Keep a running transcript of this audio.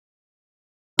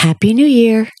Happy New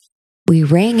Year. We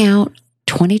rang out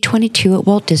 2022 at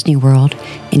Walt Disney World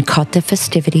and caught the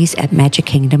festivities at Magic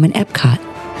Kingdom and Epcot.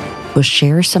 We'll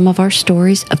share some of our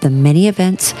stories of the many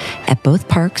events at both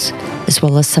parks, as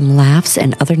well as some laughs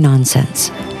and other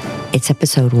nonsense. It's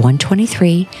episode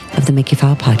 123 of the Mickey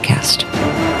File Podcast.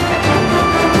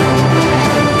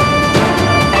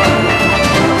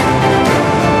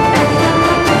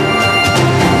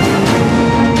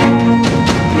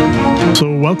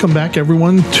 So welcome back,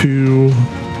 everyone, to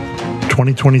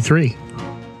 2023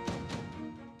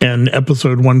 and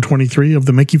episode 123 of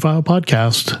the Mickey File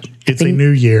Podcast. It's a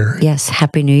new year. Yes,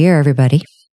 Happy New Year, everybody.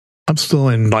 I'm still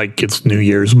in, it's New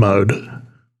Year's mode.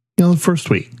 The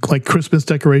first week. Christmas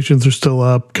decorations are still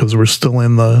up because we're still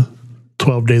in the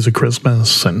 12 days of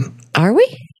Christmas. And Are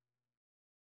we?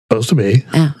 Supposed to be.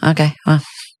 Oh, okay. Well,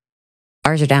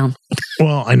 ours are down.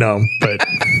 Well, I know, but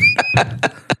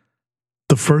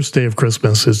the first day of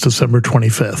Christmas is December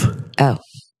 25th. Oh.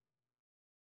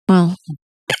 Well,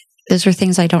 those are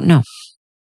things I don't know.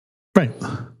 Right.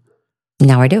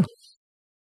 Now I do.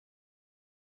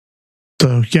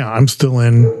 So, yeah, I'm still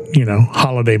in,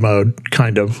 holiday mode,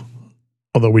 kind of.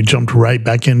 Although we jumped right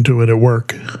back into it at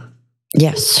work.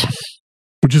 Yes.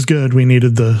 Which is good. We need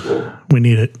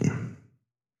it.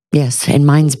 Yes. And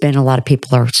mine's been a lot of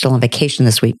people are still on vacation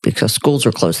this week because schools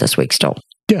are closed this week still.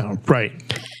 Yeah, right.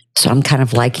 So I'm kind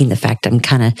of liking the fact I'm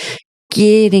kind of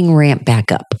getting ramped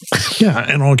back up. Yeah,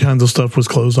 and all kinds of stuff was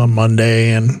closed on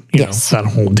Monday and,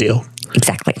 that whole deal.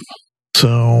 Exactly.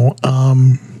 So,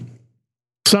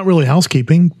 it's not really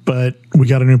housekeeping, but we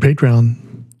got a new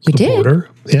Patreon supporter.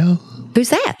 We did? Yeah.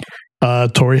 Who's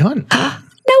that? Tori Hunt. No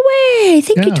way.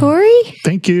 Thank you, Tori.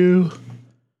 Thank you.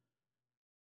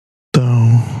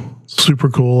 So, super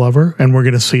cool of her. And we're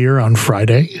going to see her on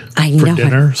Friday for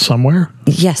dinner somewhere.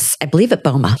 Yes, I believe at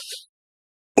Boma.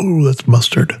 Oh, that's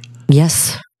mustard.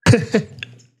 Yes.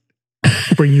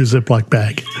 Bring your Ziploc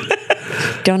bag.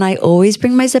 Don't I always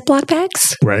bring my Ziploc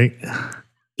bags? Right.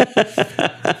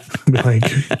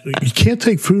 You can't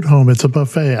take food home. It's a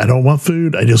buffet. I don't want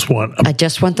food. I just want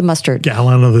the mustard.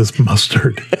 Gallon of this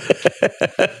mustard.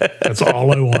 That's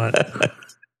all I want.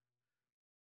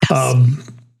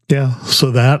 Yeah.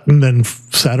 So that, and then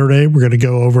Saturday we're going to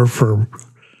go over for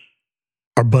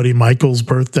our buddy Michael's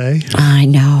birthday. I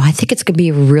know. I think it's going to be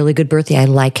a really good birthday. I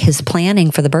like his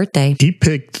planning for the birthday. He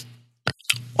picked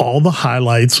all the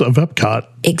highlights of Epcot.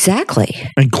 Exactly.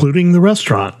 Including the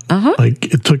restaurant. Uh-huh.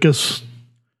 It took us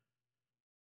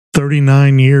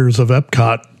 39 years of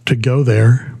Epcot to go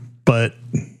there, but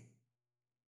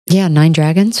yeah, 9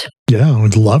 Dragons. Yeah, I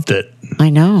loved it. I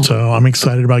know. So I'm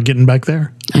excited about getting back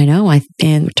there. I know.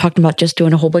 And we're talking about just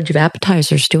doing a whole bunch of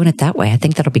appetizers, doing it that way. I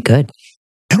think that'll be good.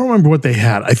 I don't remember what they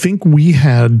had. I think we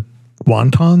had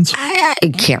wontons. I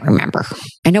can't remember.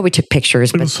 I know we took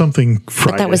pictures. It was something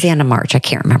Friday. But that was the end of March. I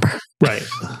can't remember. Right.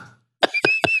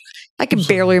 I can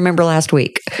barely remember last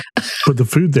week. But the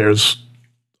food there's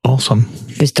awesome.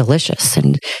 It was delicious.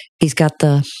 And he's got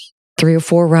the 3 or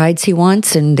 4 rides he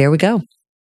wants. And there we go.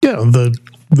 Yeah,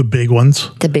 the big ones.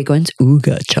 The big ones.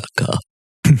 Ooga chaka.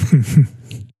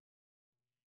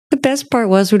 The best part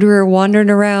was when we were wandering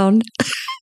around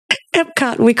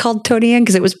Epcot, we called Tony in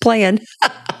because it was playing.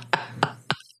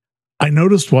 I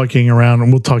noticed walking around,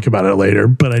 and we'll talk about it later,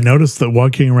 but I noticed that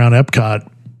walking around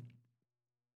Epcot,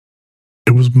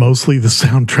 it was mostly the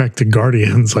soundtrack to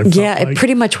Guardians. It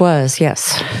pretty much was,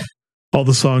 yes. All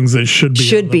the songs that should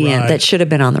be in, that should have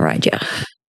been on the ride, yeah.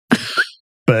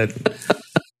 But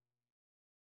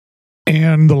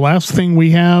and the last thing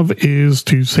we have is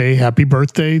to say happy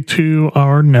birthday to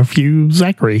our nephew,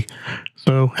 Zachary.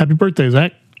 So happy birthday,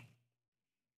 Zach.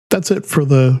 That's it for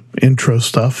the intro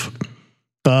stuff.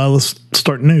 Let's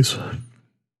start news.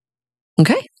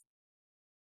 Okay.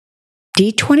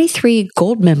 D23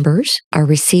 Gold members are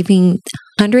receiving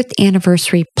 100th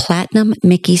anniversary Platinum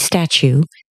Mickey statue,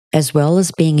 as well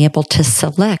as being able to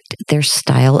select their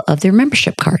style of their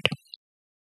membership card.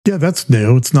 Yeah, that's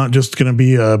new. It's not just going to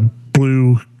be a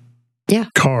blue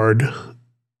card.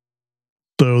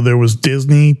 So there was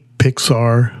Disney,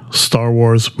 Pixar, Star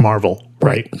Wars, Marvel,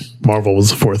 right? Marvel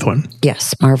was the 4th one.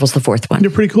 Yes, Marvel's the 4th one.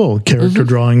 They're pretty cool. Character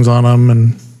drawings on them.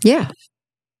 And yeah.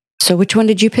 So which one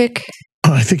did you pick?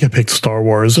 I think I picked Star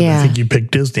Wars. And I think you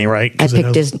picked Disney, right? I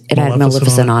picked Disney. It had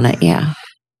Maleficent on it. Yeah.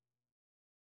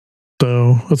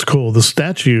 So that's cool. The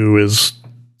statue is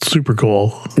super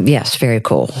cool. Yes, very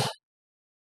cool.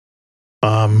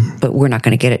 But we're not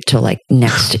going to get it till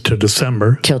next to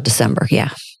December. Till December, yeah.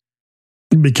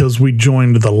 Because we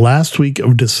joined the last week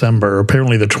of December,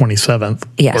 apparently the 27th,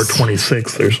 yes, or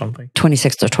 26th or something.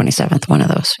 26th or 27th, one of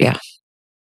those, yeah.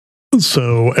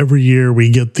 So every year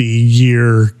we get the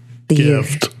year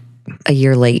gift a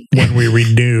year late when we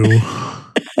renew.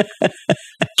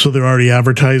 So they're already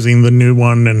advertising the new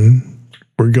one, and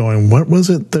we're going, what was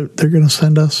it that they're going to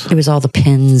send us? It was all the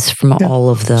pins from all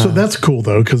of the... So that's cool,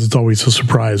 though, because it's always a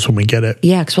surprise when we get it.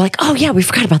 Yeah, because we're like, oh, yeah, we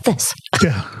forgot about this.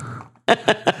 Yeah.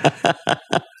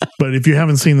 But if you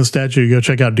haven't seen the statue, go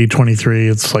check out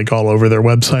D23. It's like all over their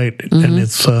website, and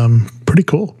it's pretty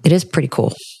cool. It is pretty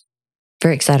cool.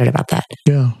 Very excited about that.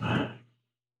 Yeah.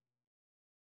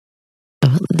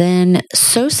 Then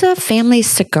Sosa Family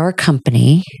Cigar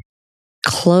Company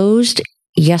closed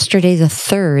yesterday the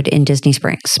 3rd in Disney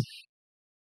Springs.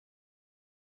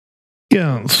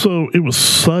 Yeah, so it was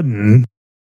sudden.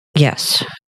 Yes.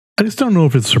 I just don't know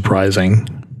if it's surprising.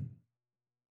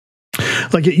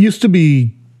 Like, it used to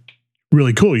be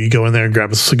really cool. You go in there and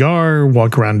grab a cigar,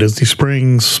 walk around Disney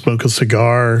Springs, smoke a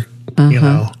cigar, you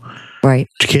know. Right.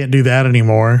 You can't do that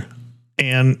anymore.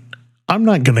 And I'm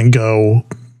not going to go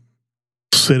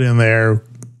sit in there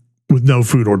with no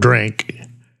food or drink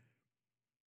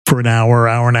for an hour,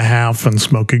 hour and a half and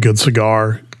smoke a good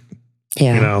cigar.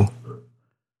 Yeah. You know,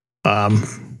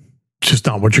 just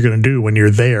not what you're going to do when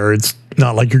you're there. It's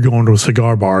not like you're going to a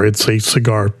cigar bar. It's a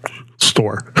cigar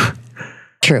store.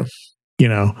 True. You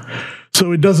know,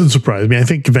 so it doesn't surprise me. I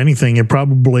think if anything, it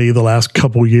probably the last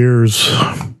couple years,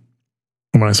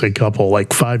 when I say couple,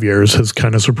 like 5 years, has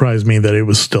kind of surprised me that it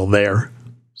was still there.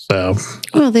 So,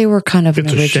 well, they were kind of an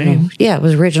it's a original. shame. Yeah, it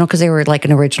was original because they were like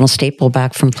an original staple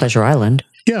back from Pleasure Island.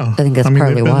 Yeah, I think that's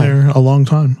partly they've been why. there a long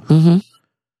time. Mm-hmm.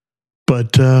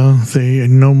 But they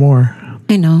no more.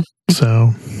 I know.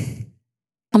 So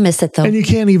I'll miss it though. And you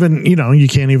can't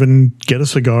even get a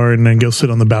cigar and then go sit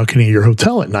on the balcony of your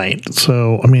hotel at night.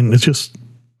 So I mean, it's just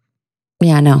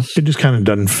yeah, I know. It just kind of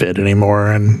doesn't fit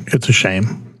anymore, and it's a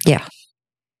shame. Yeah.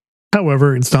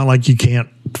 However, it's not like you can't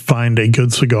find a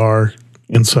good cigar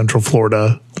in Central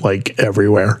Florida, like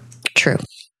everywhere. True.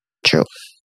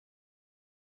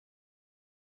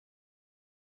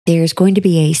 There's going to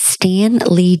be a Stan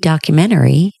Lee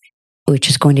documentary, which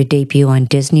is going to debut on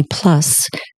Disney Plus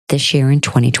this year in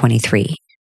 2023. It's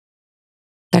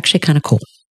actually kind of cool.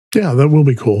 Yeah, that will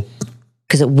be cool.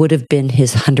 Because it would have been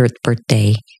his 100th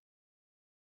birthday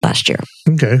last year.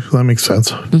 Okay, that makes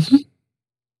sense. Mm-hmm.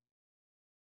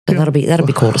 So that'll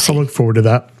be cool to see. I'll look forward to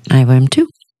that. I am too.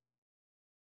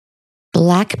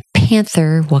 Black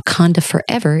Panther Wakanda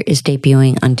Forever is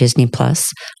debuting on Disney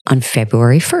Plus on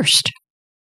February 1st.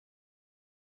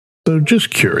 So just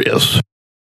curious.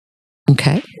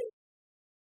 Okay.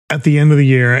 At the end of the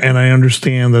year, and I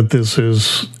understand that this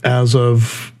is as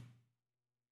of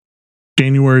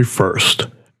January 1st.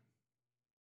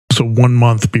 So 1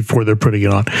 month before they're putting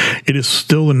it on. It is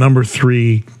still the number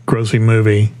 3 grossing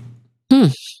movie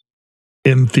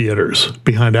in theaters,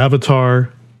 behind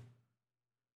Avatar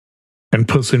and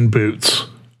Puss in Boots.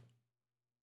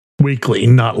 Weekly,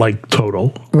 not like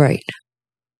total. Right.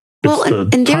 It's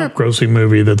the top grossing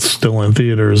movie that's still in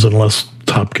theaters, unless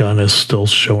Top Gun is still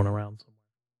showing around.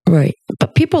 Right.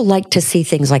 But people like to see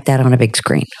things like that on a big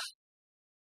screen.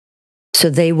 So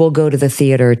they will go to the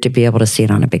theater to be able to see it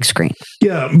on a big screen.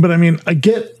 Yeah, but I mean, I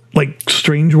get like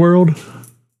Strange World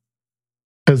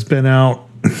has been out,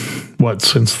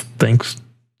 since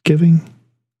Thanksgiving?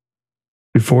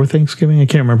 Before Thanksgiving? I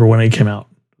can't remember when it came out.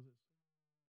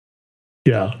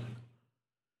 Yeah.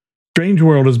 Strange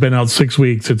World has been out 6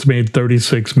 weeks. It's made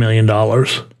 $36 million.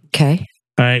 Okay.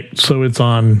 All right. So it's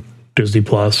on Disney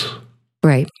Plus.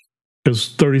 Right. Because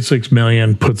 $36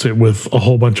 million puts it with a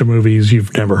whole bunch of movies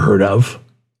you've never heard of.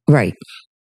 Right.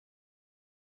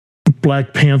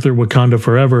 Black Panther Wakanda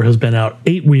Forever has been out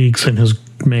 8 weeks and has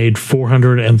made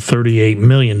 $438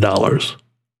 million.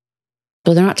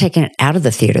 Well, they're not taking it out of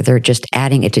the theater. They're just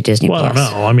adding it to Disney Plus. I don't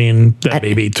know. I mean, that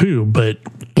may be too, but...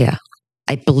 Yeah.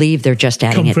 I believe they're just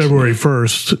adding it. Come February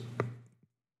 1st,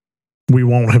 we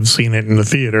won't have seen it in the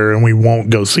theater, and we won't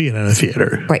go see it in a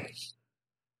theater. Right.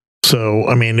 So,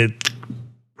 I mean, it,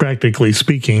 practically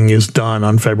speaking, is done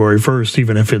on February 1st,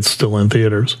 even if it's still in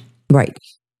theaters. Right.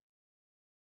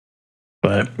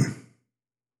 But...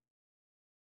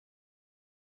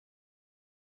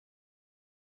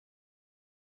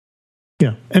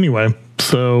 yeah. Anyway,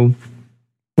 so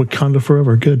Wakanda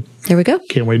Forever, good. There we go.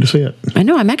 Can't wait to see it. I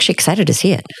know. I'm actually excited to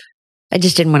see it. I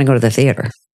just didn't want to go to the theater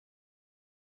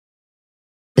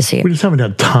to see it. We just haven't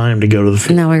had time to go to the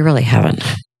theater. No, we really haven't.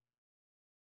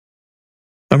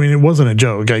 I mean, it wasn't a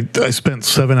joke. I spent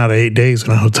 7 out of 8 days in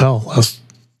a hotel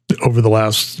over the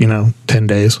last, 10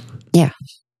 days. Yeah.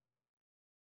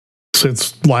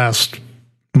 Since last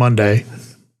Monday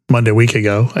week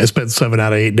ago, I spent 7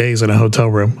 out of 8 days in a hotel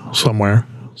room somewhere.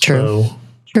 True. So,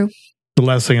 True. The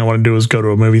last thing I want to do is go to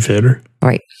a movie theater.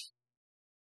 Right.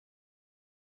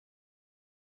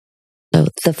 So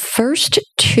the first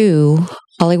 2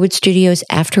 Hollywood Studios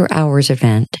After Hours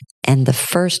event and the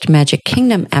first Magic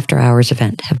Kingdom After Hours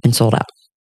event have been sold out.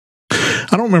 I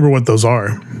don't remember what those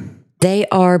are. They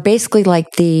are basically like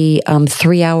the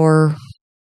 3-hour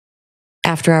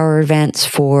after-hour events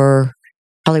for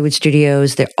Hollywood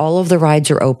Studios. All of the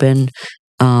rides are open,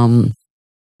 and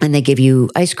they give you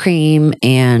ice cream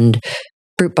and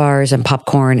fruit bars and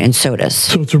popcorn and sodas.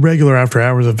 So it's a regular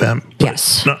after-hours event.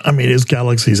 Yes. I mean, is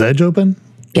Galaxy's Edge open?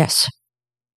 Yes.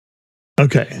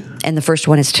 Okay. And the first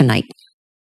one is tonight.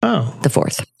 Oh. The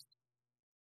 4th.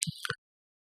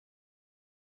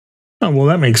 Oh, well,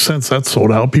 that makes sense. That's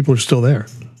sold out. People are still there.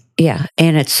 Yeah,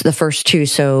 and it's the first 2.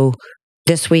 So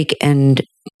this week and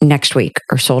next week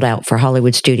are sold out for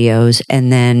Hollywood Studios.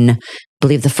 And then I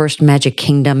believe the first Magic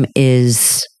Kingdom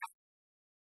is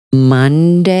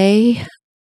Monday,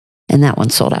 and that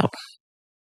one's sold out.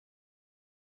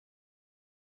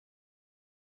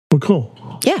 Well,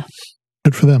 cool. Yeah.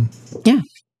 Good for them. Yeah.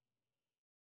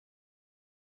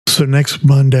 So next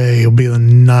Monday will be the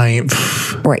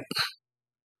 9th. Right.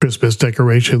 Christmas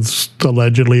decorations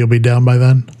allegedly will be down by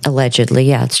then. Allegedly,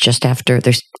 yeah. It's just after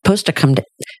they're supposed to come.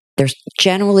 They're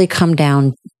generally come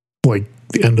down like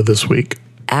the end of this week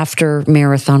after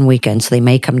marathon weekend. So they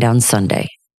may come down Sunday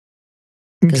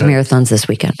because marathon's this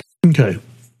weekend. Okay.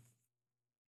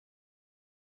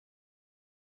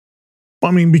 I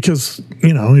mean, because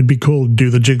it'd be cool to do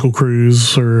the Jingle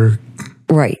Cruise or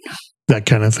right, that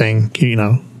kind of thing.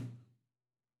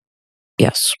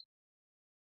 Yes.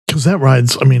 Because that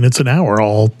ride's, it's an hour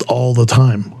all the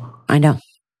time. I know.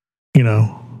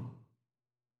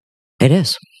 It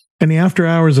is. And the after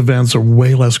hours events are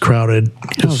way less crowded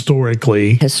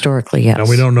historically. Historically, yes.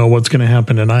 We don't know what's going to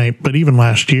happen tonight, but even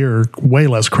last year, way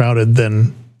less crowded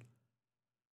than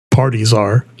parties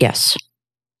are. Yes.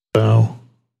 So,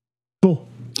 cool.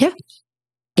 Yeah.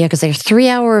 Yeah, because there's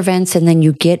 3-hour events and then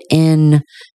you get in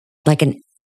like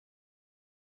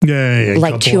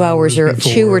like 2 hours or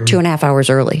 2 or 2.5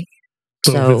 hours early.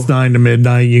 So if it's 9 to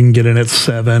midnight, you can get in at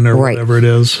 7 or whatever it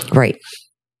is. Right.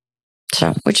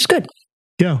 So, which is good.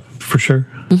 Yeah, for sure.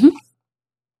 Mm-hmm.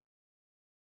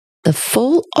 The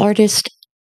full artist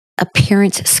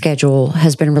appearance schedule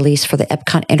has been released for the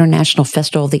Epcot International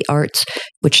Festival of the Arts,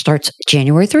 which starts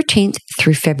January 13th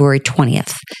through February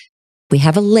 20th. We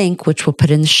have a link, which we'll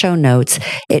put in the show notes.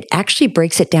 It actually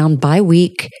breaks it down by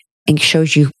week and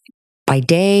shows you by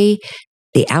day,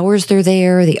 the hours they're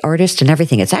there, the artist, and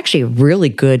everything. It's actually a really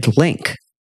good link.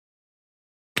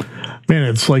 Man,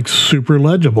 it's like super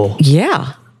legible.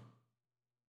 Yeah.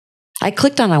 I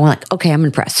clicked on it. I went like, okay, I'm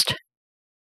impressed.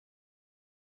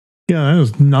 Yeah, that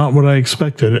was not what I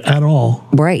expected at all.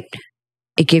 Right.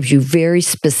 It gives you very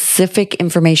specific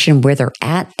information where they're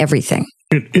at, everything.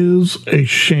 It is a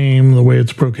shame the way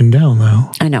it's broken down,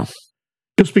 though. I know.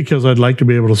 Just because I'd like to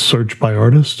be able to search by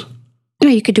artist. No,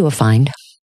 you could do a find.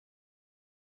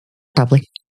 Probably.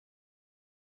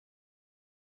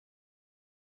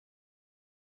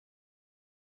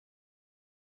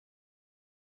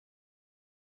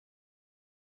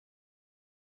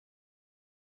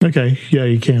 Okay, yeah,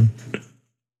 you can.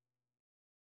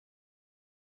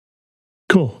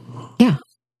 Cool. Yeah.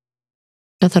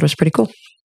 I thought it was pretty cool.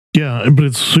 Yeah, but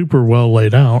it's super well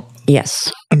laid out.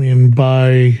 Yes.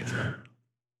 By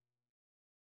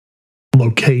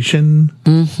location.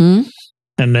 Mm-hmm.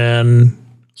 And then,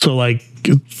 so like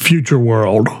Future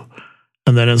World.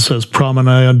 And then it says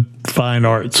Promenade Fine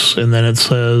Arts. And then it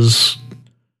says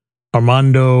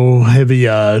Armando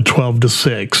Hevia, 12 to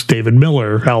 6. David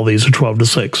Miller, all these are 12 to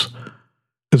 6.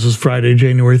 This is Friday,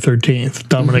 January 13th.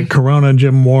 Dominic Corona,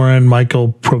 Jim Warren,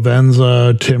 Michael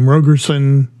Provenza, Tim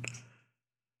Rogerson.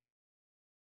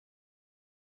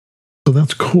 So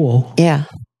that's cool. Yeah.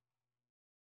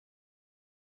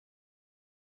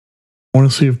 I want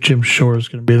to see if Jim Shore is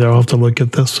going to be there. I'll have to look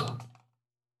at this.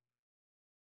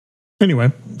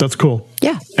 Anyway, that's cool.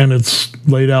 Yeah. And it's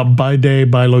laid out by day,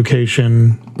 by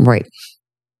location. Right.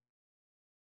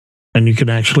 And you can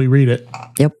actually read it.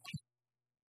 Yep.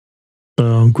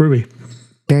 So, groovy.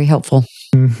 Very helpful.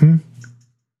 Mm-hmm.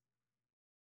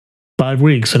 5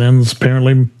 weeks. It ends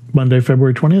apparently Monday,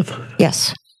 February 20th.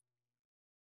 Yes.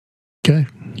 Okay.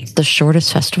 It's the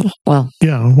shortest festival. Well.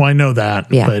 Yeah, well, I know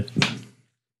that. Yeah. But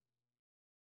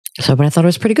I thought it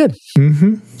was pretty good.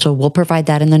 Mm-hmm. So we'll provide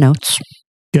that in the notes.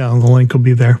 Yeah, the link will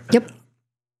be there. Yep.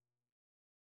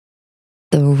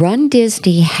 The Run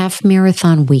Disney Half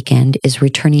Marathon Weekend is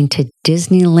returning to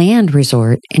Disneyland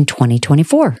Resort in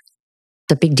 2024. It's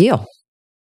a big deal.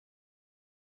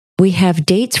 we have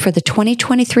dates for the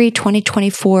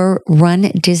 2023-2024 Run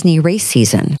Disney race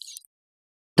season.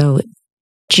 So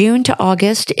June to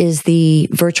August is the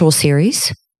virtual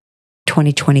series,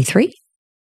 2023.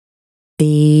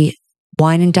 The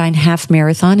Wine and Dine Half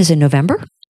Marathon is in November.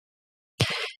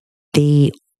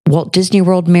 The Walt Disney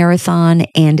World Marathon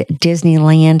and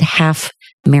Disneyland Half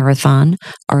Marathon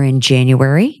are in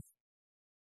January.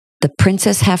 The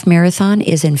Princess Half Marathon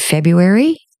is in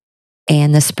February.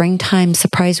 And the Springtime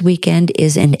Surprise Weekend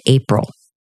is in April.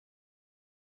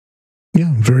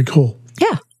 Yeah, very cool.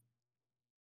 Yeah.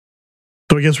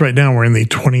 So I guess right now we're in the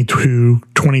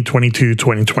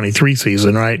 2022-2023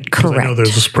 season, right? Correct. I know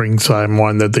there's a springtime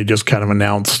one that they just kind of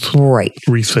announced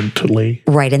recently.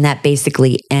 Right. And that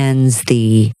basically ends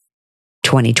the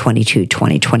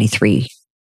 2022-2023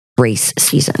 race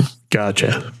season.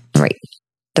 Gotcha. Right.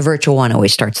 The virtual one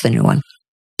always starts the new one.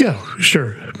 Yeah,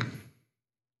 sure.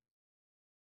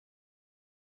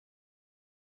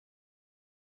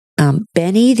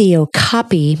 Benny the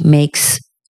Okapi makes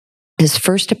his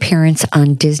first appearance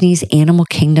on Disney's Animal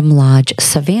Kingdom Lodge,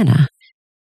 Savannah.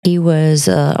 He was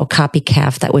an Okapi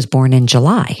calf that was born in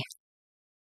July.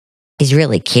 He's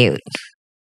really cute.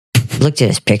 Looked at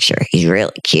his picture. He's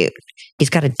really cute. He's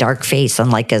got a dark face,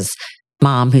 unlike his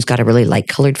mom, who's got a really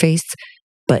light-colored face,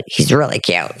 but he's really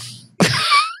cute.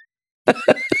 I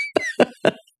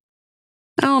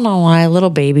don't know why little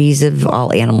babies of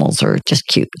all animals are just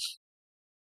cute.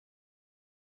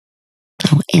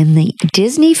 And the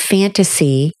Disney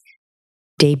Fantasy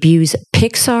debuts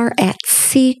Pixar at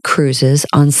Sea cruises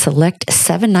on select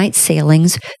 7-night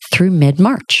sailings through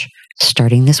mid-March,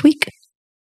 starting this week.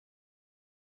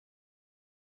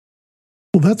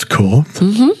 Well, that's cool.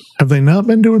 Mm-hmm. Have they not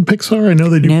been doing Pixar? I know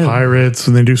they do Pirates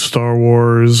and they do Star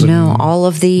Wars. No, all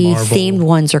of the Marvel. Themed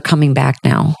ones are coming back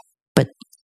now, but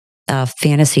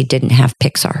Fantasy didn't have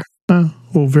Pixar. Oh,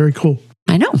 well, very cool.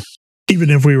 I know. Even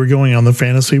if we were going on the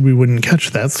Fantasy, we wouldn't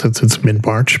catch that since it's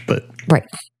mid-March, but... Right.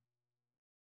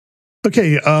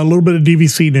 Okay, a little bit of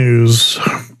DVC news.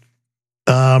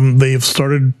 They have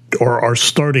started, or are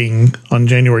starting on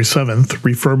January 7th,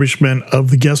 refurbishment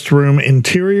of the guest room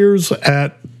interiors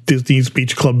at Disney's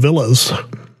Beach Club Villas.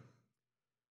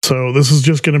 So this is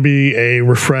just going to be a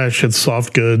refresh. It's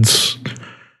soft goods,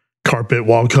 carpet,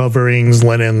 wall coverings,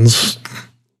 linens,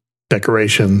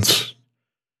 decorations.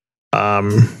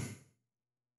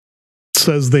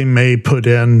 Says they may put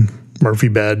in Murphy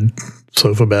bed,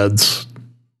 sofa beds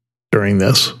during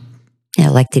this. Yeah,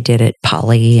 like they did at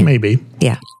Polly. Maybe.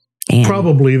 Yeah. And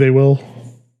probably they will.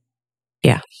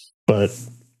 Yeah. But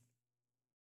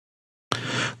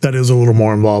that is a little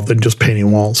more involved than just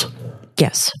painting walls.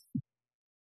 Yes.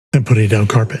 And putting down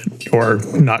carpet. Or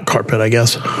not carpet, I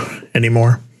guess,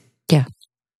 anymore. Yeah.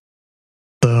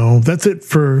 So that's it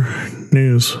for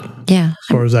news. Yeah. As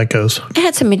far as that goes. It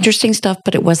had some interesting stuff,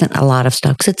 but it wasn't a lot of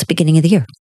stuff because it's the beginning of the year.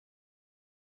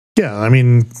 Yeah, I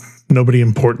mean, nobody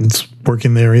important's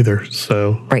working there either.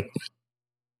 So, right.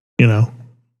 You know,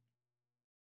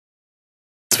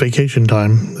 it's vacation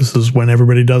time. This is when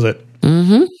everybody does it.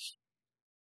 Mm-hmm.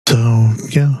 So,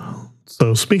 yeah.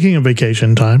 So, speaking of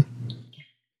vacation time,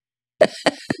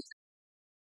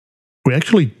 we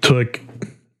actually took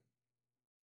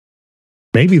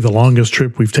maybe the longest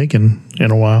trip we've taken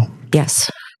in a while. Yes.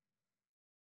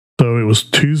 So it was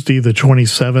Tuesday the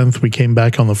 27th. We came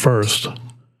back on the 1st.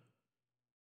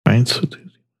 Right? So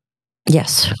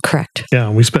yes, correct. Yeah,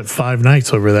 we spent 5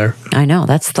 nights over there. I know.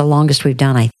 That's the longest we've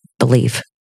done, I believe.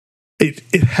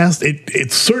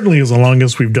 It certainly is the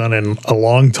longest we've done in a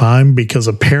long time because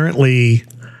apparently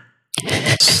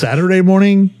Saturday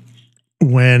morning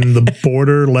when the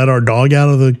boarder let our dog out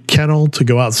of the kennel to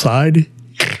go outside,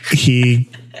 he,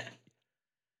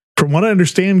 from what I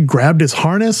understand, grabbed his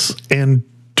harness and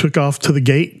took off to the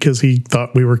gate because he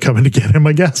thought we were coming to get him,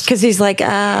 I guess. Because he's like,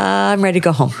 I'm ready to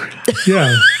go home.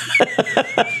 Yeah.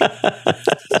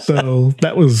 So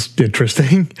that was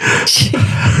interesting.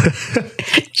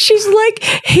 She's like,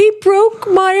 he broke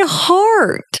my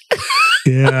heart.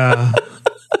 Yeah.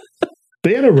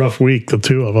 They had a rough week, the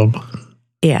two of them.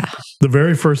 Yeah. The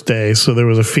very first day, so there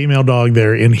was a female dog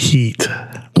there in heat.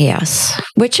 Yes.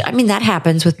 Which, I mean, that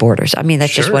happens with boarders. I mean,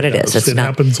 that's just what it is. It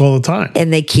happens all the time.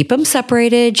 And they keep them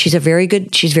separated. She's very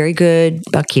good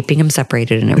about keeping them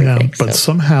separated and everything. Yeah, but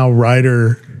somehow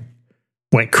Ryder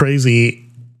went crazy,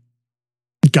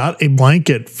 got a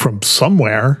blanket from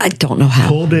somewhere. I don't know how.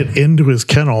 Pulled it into his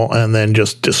kennel and then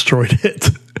just destroyed it.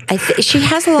 She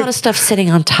has a lot of stuff sitting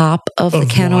on top of the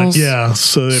kennels. Yeah.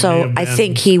 So I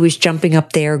think he was jumping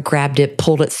up there, grabbed it,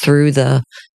 pulled it through the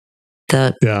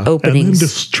openings. And then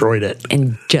destroyed it.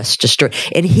 And just destroyed.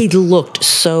 And he looked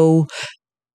so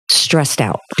stressed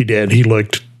out. He did. He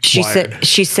looked She wired. said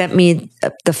she sent me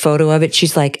the photo of it.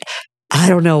 She's like, I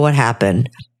don't know what happened,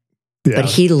 Yeah, but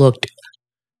he looked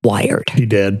wired. he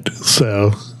did.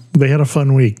 So they had a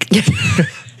fun week.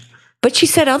 But she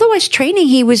said otherwise training,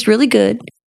 he was really good.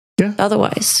 Yeah.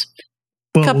 Otherwise.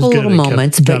 Well, it Couple was good. little It kept-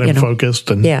 moments, got but, him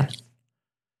focused, and Yeah.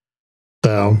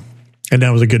 so, and that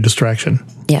was a good distraction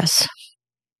Yes.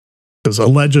 because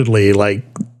allegedly, like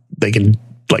they can,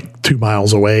 like 2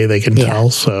 miles away, they can Yeah. tell.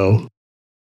 So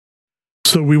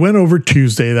we went over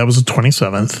Tuesday. That was the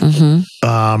 27th.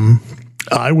 Mm-hmm.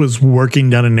 I was working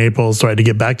down in Naples, so I had to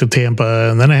get back to Tampa,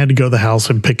 and then I had to go to the house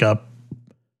and pick up,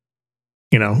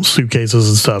 suitcases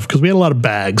and stuff because we had a lot of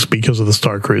bags because of the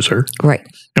Star Cruiser, Right.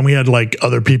 and we had like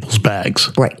other people's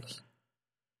bags. Right.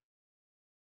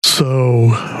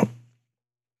 So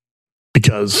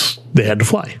because they had to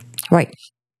fly. Right.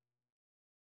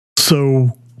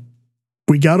 So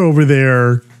we got over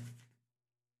there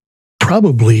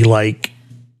probably like,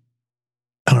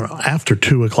 I don't know, after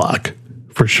 2:00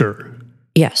 for sure.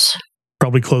 Yes.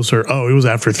 Probably closer. Oh, it was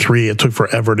after 3. It took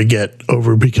forever to get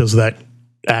over because of that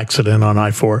accident on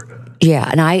I-4. Yeah.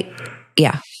 And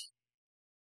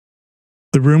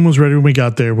The room was ready when we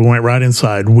got there. We went right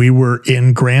inside. We were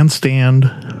in grandstand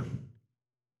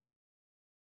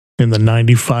in the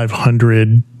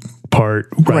 9,500 part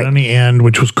right on the end,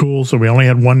 which was cool. So we only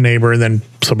had one neighbor and then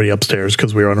somebody upstairs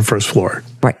because we were on the first floor.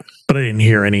 Right. But I didn't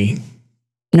hear any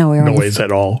No, we were noise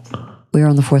at all. we were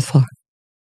on the 4th floor.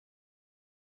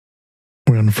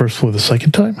 We were on the first floor the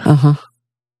second time? Uh-huh.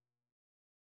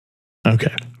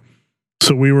 Okay.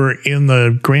 So we were in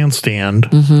the grandstand.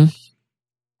 Mm-hmm.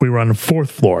 We were on the 4th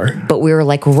floor. But we were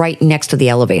like right next to the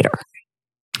elevator.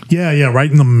 Yeah, right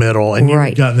in the middle. And you Right.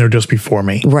 had gotten there just before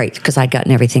me. Right. Because I'd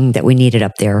gotten everything that we needed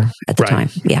up there at the Right. time.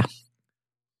 Yeah.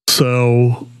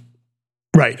 So,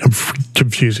 right. I'm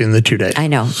confusing the 2 days. I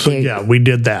know. So, yeah, we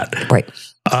did that. Right.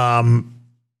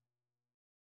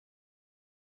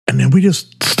 And then we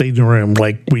just stayed in the room.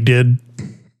 Like we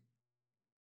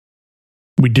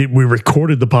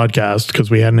recorded the podcast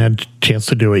because we hadn't had a chance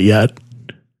to do it yet.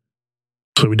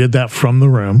 So we did that from the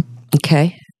room.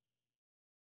 Okay.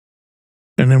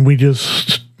 And then we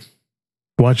just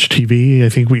watched TV. I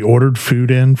think we ordered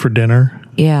food in for dinner.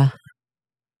 Yeah.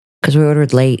 Because we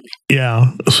ordered late.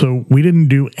 Yeah. So we didn't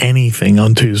do anything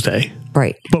on Tuesday.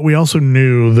 Right. But we also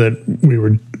knew that we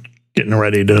were getting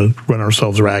ready to run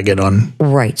ourselves ragged on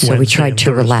Right. So we Wednesday tried and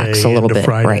to relax Thursday a little into bit.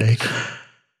 Friday. Right.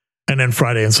 And then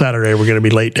Friday and Saturday were going to be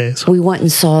late days. We went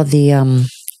and saw the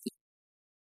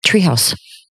treehouse.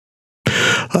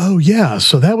 Oh, yeah.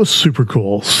 So that was super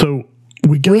cool. So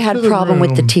we had a problem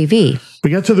with the TV. We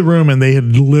got to the room and they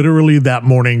had literally that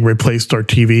morning replaced our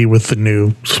TV with the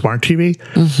new smart TV,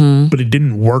 but it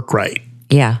didn't work right.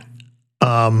 Yeah.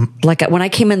 Like when I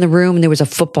came in the room, there was a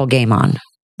football game on.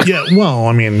 Yeah. Well,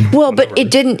 I mean. Well, but it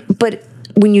didn't. But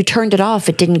when you turned it off,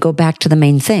 it didn't go back to the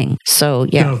main thing. So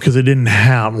yeah. No, because it didn't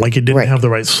have Right. have the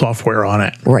right software on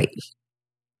it. Right.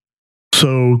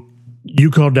 So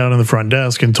you called down in the front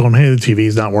desk and told them, hey, the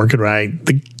TV's not working right.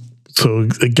 So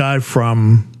the guy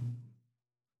from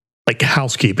like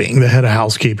housekeeping, the head of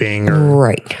housekeeping or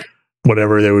Right.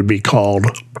 whatever they would be called,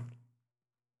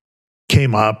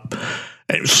 came up.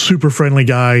 Super friendly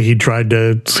guy. He tried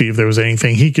to see if there was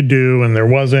anything he could do, and there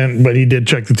wasn't, but he did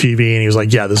check the TV and he was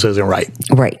like, yeah, this isn't right.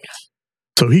 Right.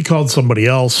 So he called somebody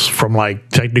else from like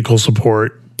technical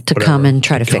support To come and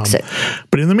try to fix it.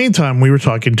 But in the meantime, we were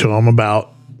talking to him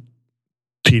about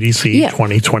TDC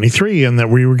 2023 and that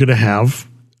we were going to have,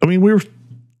 we weren't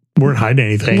hiding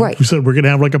anything. Right. We said we're going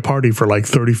to have like a party for like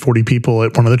 30, 40 people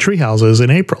at one of the tree houses in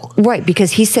April. Right.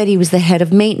 Because he said he was the head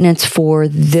of maintenance for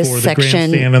this For the section.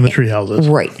 grandstand and the tree houses.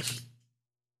 Right.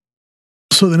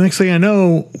 So the next thing I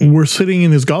know, we're sitting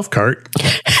in his golf cart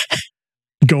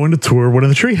going to tour one of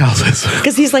the tree houses.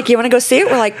 Because he's like, you want to go see it?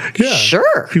 We're like, Yeah.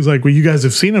 sure. He's like, well, you guys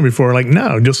have seen them before. We're like,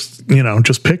 no, just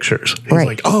pictures. He's Right.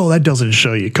 like, oh, that doesn't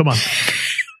show you. Come on.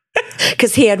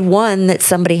 Because he had one that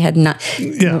somebody had not,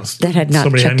 Yeah. that had not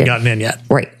Somebody checked hadn't in. gotten in yet.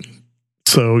 Right.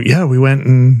 So yeah, we went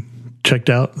and checked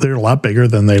out. They're a lot bigger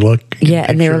than they look. in Yeah,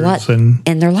 and they're a lot, pictures,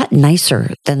 and they're a lot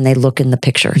nicer than they look in the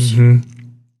pictures.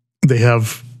 they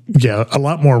have a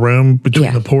lot more room between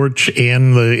Yeah. the porch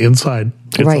and the inside.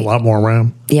 It's Right. a lot more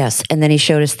room. Yes, and then he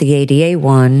showed us the ADA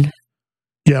one,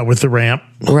 Yeah, with the ramp.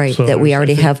 right? So that we there's-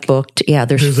 already I think have booked. Yeah,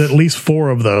 There's at least 4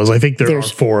 of those. I think there are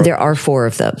 4. There are 4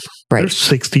 of them. Right. There's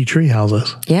 60 tree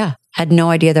houses. Yeah, had no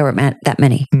idea there were that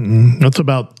many. That's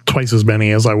about twice as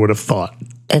many as I would have thought.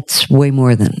 It's way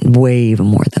even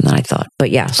more than I thought.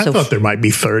 But yeah, I so thought there might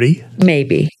be 30,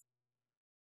 maybe.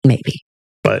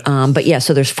 but But yeah,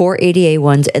 so there's 4 ADA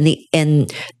ones,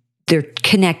 and they're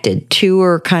connected. Two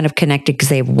are kind of connected because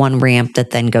they have one ramp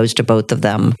that then goes to both of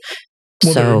them.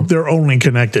 Well, So they're only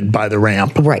connected by the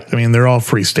ramp. right, I mean, they're all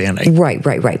freestanding.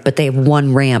 right. But they have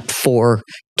one ramp for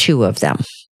two of them.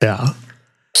 Yeah.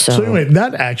 So, So anyway,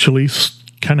 that actually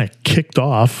kind of kicked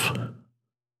off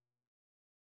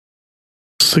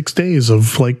 6 days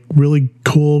of like really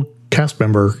cool cast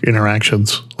member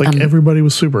interactions. Like everybody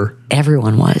was super.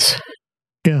 everyone was.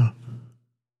 Yeah.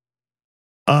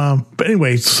 But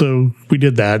anyway, so we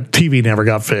did that. TV never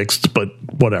got fixed, but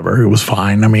whatever. It was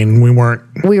fine. I mean, we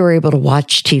were able to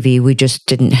watch TV. We just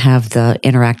didn't have the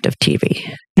interactive TV.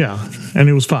 Yeah. And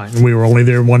it was fine. We were only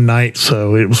there one night,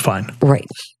 so it was fine. Right.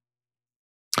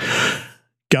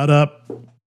 Got up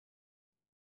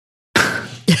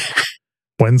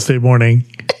Wednesday morning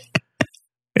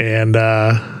and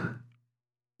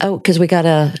because we got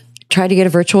to try to get a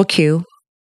virtual queue.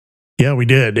 Yeah, we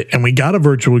did. And we got a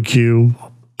virtual queue.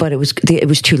 But it was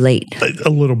too late. A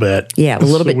little bit. Yeah, a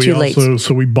little bit too late.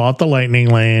 So we bought the Lightning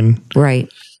Lane.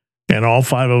 Right. And all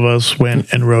 5 of us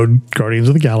went and rode Guardians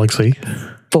of the Galaxy.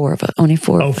 4 of us. Only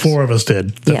 4 of us. 4 of us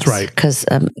did. That's right. Because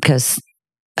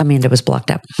Amanda was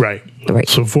blocked out. Right. Right.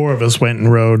 So 4 of us went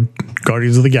and rode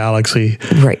Guardians of the Galaxy.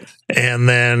 Right. And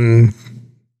then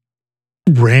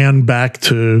ran back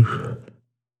to,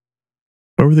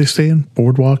 where were they staying?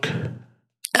 Boardwalk?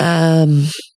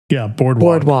 Yeah,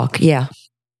 Boardwalk. Yeah.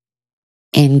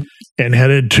 And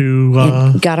headed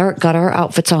to got our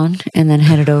outfits on and then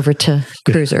headed over to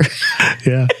Cruiser.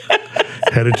 Yeah.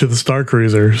 Headed to the Star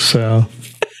Cruiser. So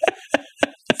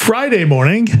Friday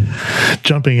morning,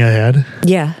 jumping ahead.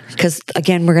 Yeah, because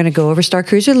again, we're going to go over Star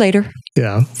Cruiser later.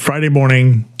 Yeah. Friday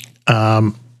morning,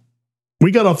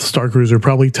 we got off the Star Cruiser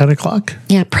probably 10 o'clock.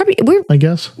 Yeah, probably we're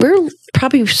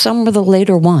probably some of the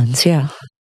later ones, yeah.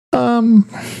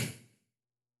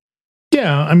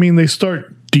 Yeah, I mean, they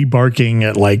start debarking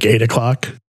at like 8 o'clock.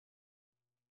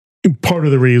 Part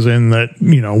of the reason that,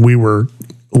 we were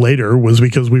later was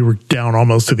because we were down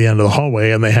almost to the end of the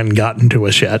hallway and they hadn't gotten to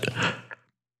us yet.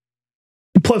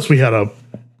 Plus, we had I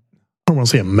don't want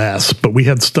to say a mess, but we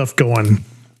had stuff going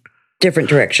different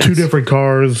directions. 2 different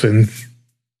cars and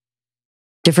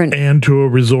to a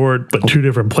resort, but 2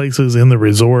 different places in the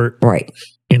resort. Right.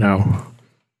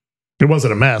 It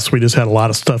wasn't a mess. We just had a lot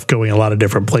of stuff going a lot of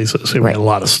different places. We had a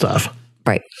lot of stuff.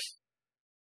 Right.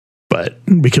 But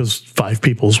because 5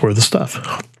 people's worth of stuff.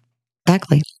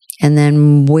 Exactly. And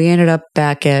then we ended up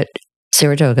back at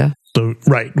Saratoga. So,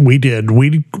 right. We did.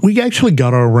 We actually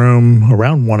got our room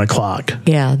around 1 o'clock.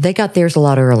 Yeah. They got theirs a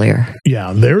lot earlier.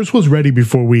 Yeah. Theirs was ready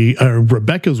before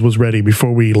Rebecca's was ready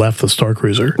before we left the Star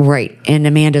Cruiser. Right. And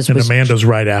Amanda's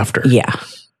right after. Yeah.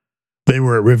 They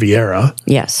were at Riviera.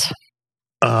 Yes.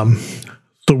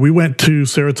 So we went to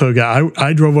Saratoga.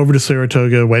 I drove over to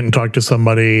Saratoga, went and talked to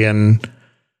somebody, and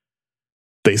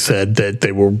they said that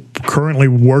they were currently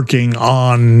working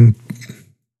on,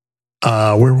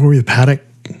 where were we, the paddock?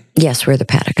 Yes, we're the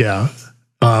paddock. Yeah.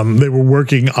 They were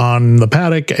working on the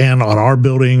paddock and on our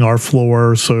building, our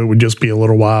floor, so it would just be a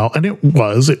little while. And it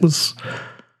was,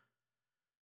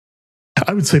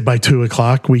 I would say by 2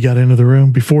 o'clock, we got into the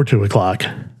room. Before 2 o'clock,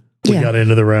 we got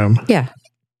into the room. Yeah.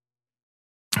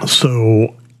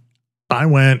 So I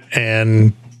went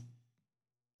and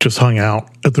just hung out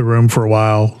at the room for a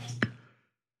while.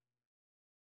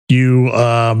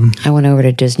 I went over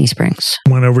to Disney Springs.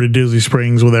 Went over to Disney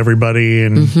Springs with everybody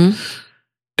and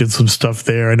did some stuff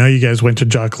there. I know you guys went to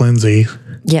Jock Lindsay.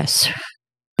 Yes.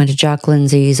 Went to Jock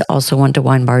Lindsay's. Also went to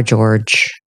Wine Bar George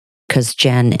because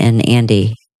Jen and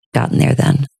Andy got in there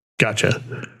then. Gotcha.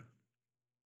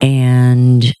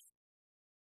 And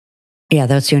yeah,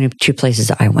 that's the only 2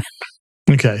 places I went.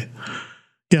 Okay.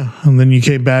 Yeah. And then you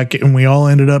came back and we all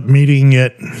ended up meeting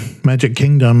at Magic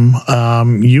Kingdom.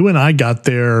 You and I got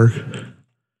there.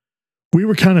 We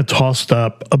were kind of tossed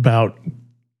up about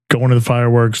going to the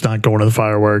fireworks, not going to the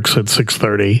fireworks at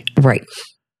 6:30. Right.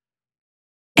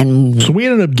 And so we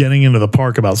ended up getting into the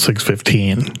park about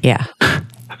 6:15. Yeah.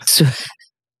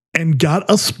 And got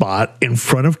a spot in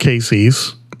front of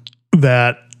Casey's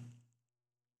not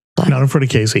in front of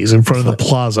Casey's, in front of the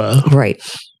plaza. Right.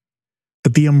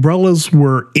 That the umbrellas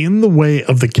were in the way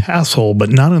of the castle, but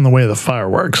not in the way of the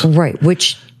fireworks. Right.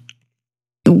 Which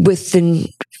with the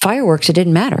fireworks, it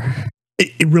didn't matter.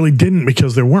 It really didn't,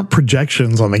 because there weren't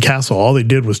projections on the castle. All they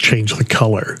did was change the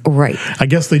color. Right. I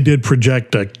guess they did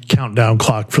project a countdown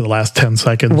clock for the last 10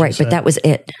 seconds. Right. But that was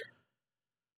it.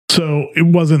 So it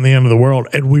wasn't the end of the world.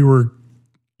 And we were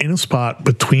in a spot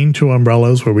between 2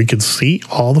 umbrellas where we could see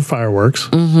all the fireworks.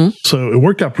 Mm-hmm. So it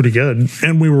worked out pretty good.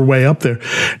 And we were way up there.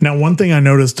 Now, one thing I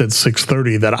noticed at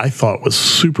 6:30 that I thought was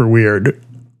super weird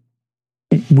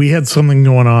we had something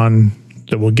going on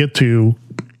that we'll get to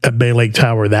at Bay Lake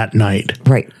Tower that night.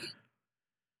 Right.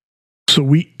 So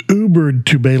we Ubered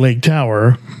to Bay Lake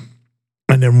Tower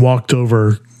and then walked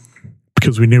over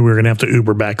because we knew we were going to have to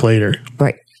Uber back later.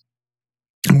 Right.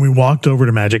 And we walked over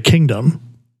to Magic Kingdom,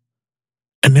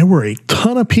 and there were a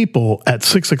ton of people at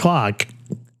 6:00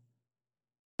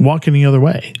 walking the other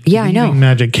way. Yeah, I know.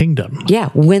 Magic Kingdom. Yeah,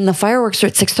 when the fireworks are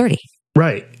at 6:30.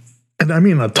 Right. And I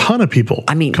mean, a ton of people.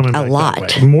 I mean, coming a back lot.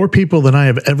 that way. More people than I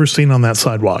have ever seen on that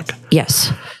sidewalk.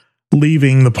 Yes.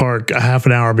 Leaving the park a half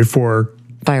an hour before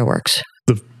Fireworks.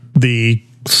 the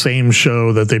same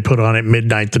show that they put on at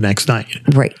midnight the next night.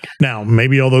 Right. Now,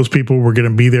 maybe all those people were going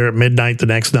to be there at midnight the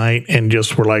next night and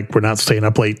just were like, we're not staying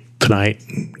up late tonight.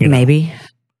 You know? Maybe.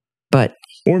 But.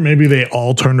 Or maybe they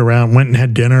all turned around, went and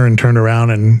had dinner and turned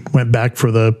around and went back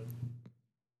for the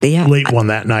late one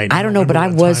that night. I don't know, but I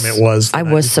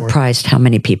was surprised how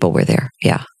many people were there.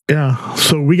 Yeah. Yeah.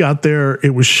 So we got there.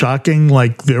 It was shocking.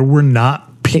 Like there were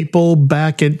not people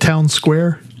back at Town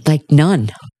Square. Like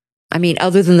none. I mean,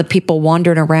 other than the people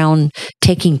wandering around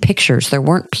taking pictures, there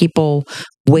weren't people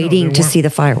waiting to see the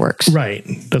fireworks. Right.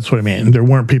 That's what I mean. There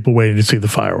weren't people waiting to see the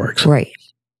fireworks. Right.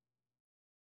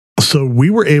 So we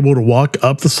were able to walk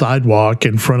up the sidewalk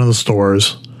in front of the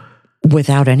stores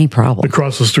without any problem.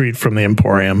 Across the street from the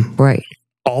Emporium. Right.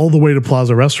 All the way to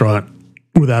Plaza Restaurant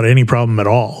without any problem at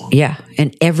all. Yeah.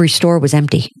 And every store was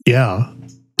empty. Yeah.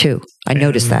 Too. I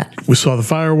noticed that. We saw the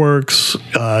fireworks.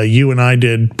 You and I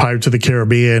did Pirates of the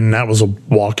Caribbean. That was a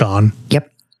walk on.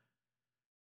 Yep.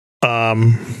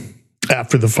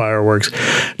 After the fireworks.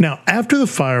 Now, after the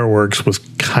fireworks was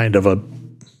kind of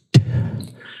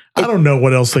I don't know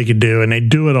what else they could do, and they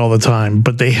do it all the time,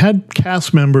 but they had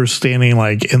cast members standing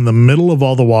like in the middle of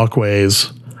all the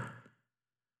walkways,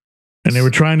 and they were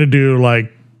trying to do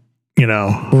like, you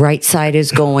know, right side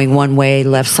is going one way,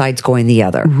 left side's going the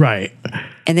other. Right.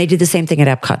 And they did the same thing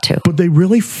at Epcot too. But they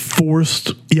really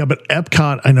forced, but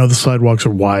Epcot, I know the sidewalks are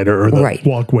wider, or the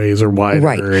walkways are wider.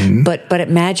 Right. And but at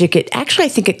Magic, I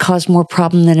think it caused more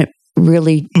problem than it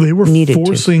really they were needed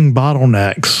forcing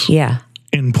bottlenecks. Yeah.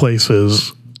 In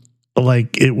places.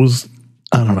 Like it was,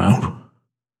 I don't know.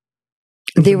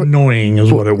 They were annoying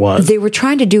is what it was. They were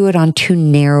trying to do it on too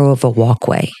narrow of a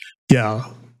walkway. Yeah.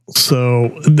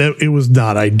 So it was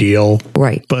not ideal.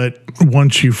 Right. But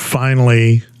once you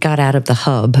finally got out of the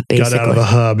hub,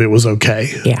 it was okay.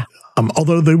 Yeah.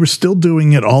 Although they were still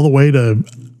doing it all the way to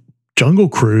Jungle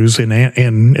Cruise in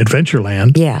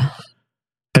Adventureland. Yeah.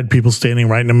 Had people standing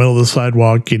right in the middle of the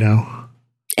sidewalk, you know.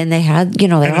 And they had, they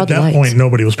had at that lights. point,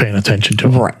 nobody was paying attention to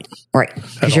it. Right.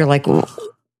 Because you're like, well,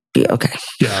 okay.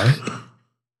 Yeah.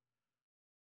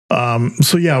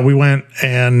 So yeah, we went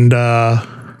and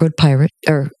rode Pirate,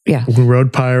 we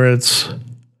rode Pirates,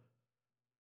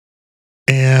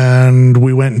 and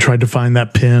we went and tried to find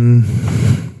that pin.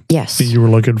 Yes, that you were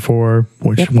looking for,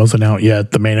 which wasn't out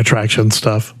yet. The main attraction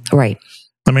stuff, right?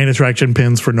 The main attraction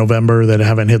pins for November that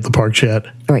haven't hit the parks yet,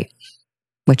 right?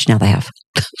 Which now they have.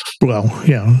 Well,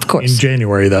 yeah, of course. In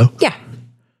January, though. Yeah.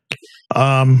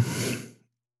 And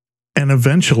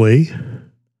eventually,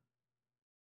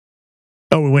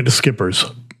 we went to Skipper's.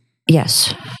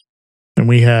 Yes. And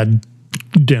we had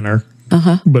dinner.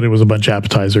 But it was a bunch of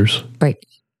appetizers. Right.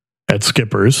 At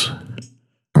Skipper's.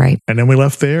 Right. And then we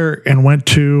left there and went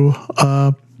to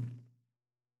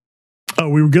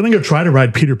we were going to go try to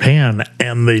ride Peter Pan,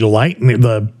 and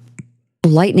the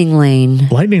Lightning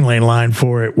Lane line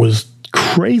for it was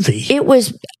crazy. It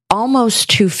was almost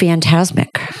too phantasmic.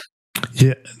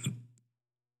 Yeah.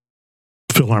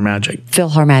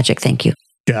 PhilharMagic, thank you.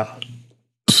 Yeah.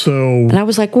 So and I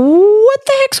was like, what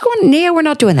the heck's going on? Yeah, we're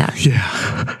not doing that.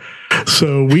 Yeah.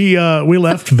 So we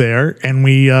left there and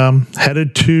we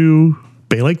headed to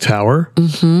Bay Lake Tower.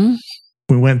 Mm-hmm.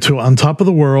 We went to On Top of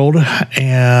the World,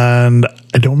 and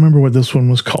I don't remember what this one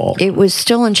was called. It was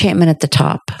still Enchantment at the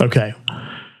top. Okay.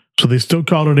 So they still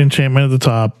called it Enchantment at the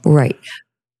top. Right.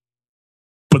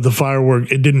 But the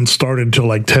firework, it didn't start until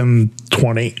like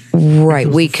 10:20.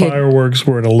 Right. Fireworks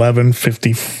were at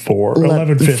 11:54.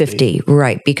 11:50.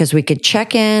 Right. Because we could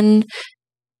check in.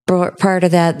 Prior to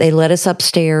that, they let us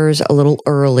upstairs a little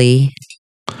early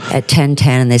at 10:10,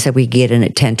 and they said we get in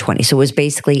at 10:20. So it was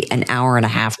basically an hour and a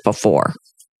half before.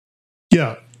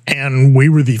 Yeah. And we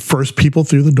were the first people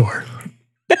through the door.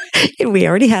 And we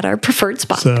already had our preferred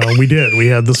spot. So we did. We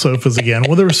had the sofas again.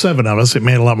 Well, there were 7 of us. It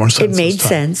made a lot more sense. It made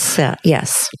sense.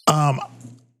 Yes.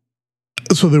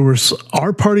 So there was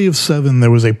our party of 7.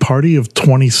 There was a party of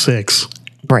 26.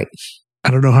 Right.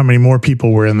 I don't know how many more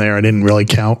people were in there. I didn't really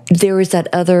count. There was that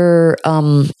other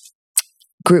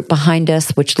group behind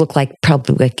us, which looked like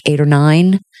probably like 8 or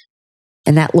 9.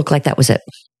 And that looked like that was it.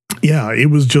 Yeah, it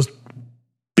was just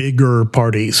bigger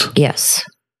parties. Yes.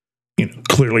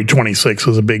 Clearly 26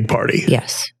 is a big party.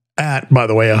 Yes. At, by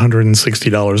the way,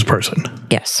 $160 a person.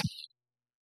 Yes.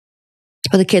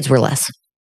 But the kids were less.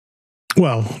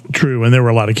 Well, true. And there were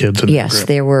a lot of kids in the Yes, group.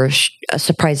 there were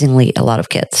surprisingly a lot of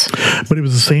kids. But it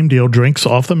was the same deal. Drinks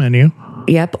off the menu.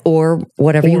 Yep. Or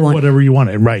whatever you want. Whatever you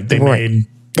wanted. Right. They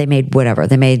made whatever.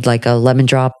 They made like a lemon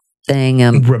drop thing.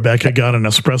 Rebecca got an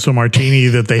espresso martini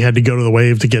that they had to go to the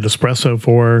Wave to get espresso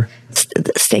for.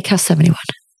 Steakhouse 71.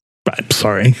 I'm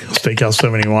sorry. Steakhouse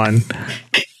 71.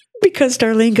 Because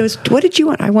Darlene goes, what did you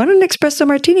want? I want an espresso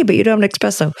martini, but you don't have an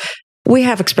espresso. We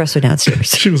have espresso downstairs.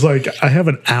 She was like, I have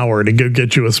an hour to go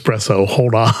get you espresso.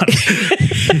 Hold on.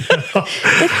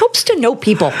 It helps to know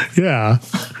people. Yeah.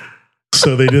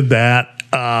 So they did that.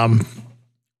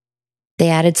 They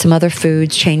added some other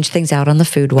foods, changed things out on the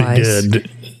food wise. They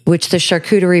did. Which the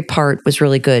charcuterie part was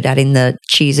really good, adding the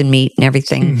cheese and meat and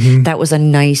everything. Mm-hmm. That was a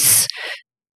nice,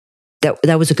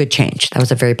 that was a good change. That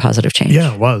was a very positive change.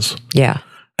 Yeah, it was. Yeah.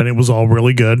 And it was all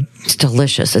really good. It's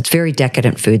delicious. It's very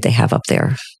decadent food they have up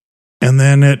there. And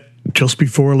then at just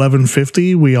before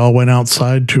 11:50, we all went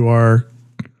outside to our,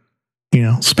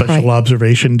 special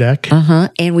observation deck.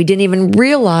 And we didn't even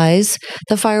realize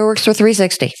the fireworks were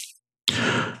 360.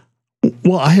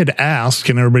 Well, I had asked,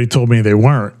 and everybody told me they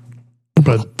weren't,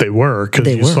 but they were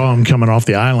because you saw them coming off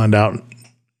the island out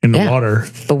in the water.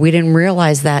 But we didn't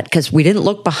realize that because we didn't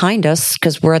look behind us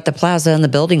because we're at the plaza and the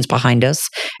building's behind us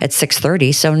at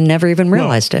 6:30. So never even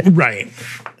realized it. Right.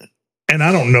 And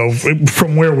I don't know,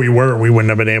 from where we were, we wouldn't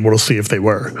have been able to see if they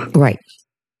were. Right.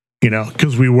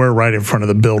 Because we were right in front of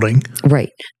the building.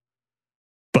 Right.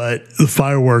 But the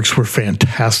fireworks were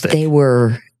fantastic. They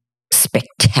were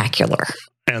spectacular.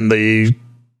 And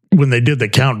when they did the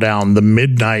countdown, the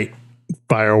midnight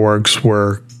fireworks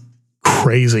were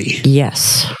crazy.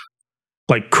 Yes.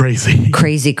 Like crazy.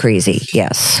 Crazy.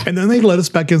 Yes. And then they let us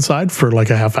back inside for like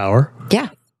a half hour. Yeah.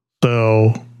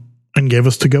 So, and gave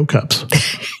us to-go cups.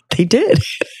 They did.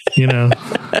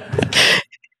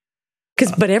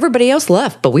 But everybody else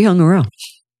left, but we hung around.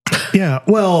 Yeah.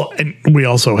 Well, and we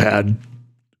also had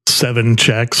 7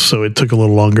 checks, so it took a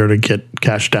little longer to get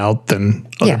cashed out than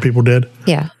other people did.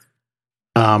 Yeah.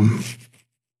 And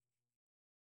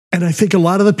I think a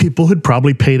lot of the people had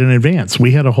probably paid in advance.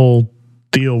 We had a whole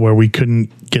deal where we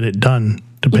couldn't get it done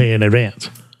to pay in advance.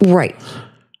 Right.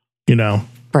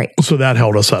 Right. So that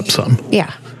held us up some.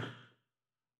 Yeah.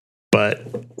 But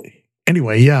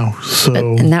anyway, yeah.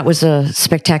 So and that was a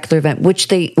spectacular event, which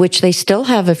they still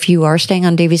have. If you are staying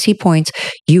on DVC points,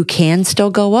 you can still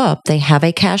go up. They have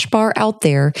a cash bar out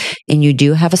there, and you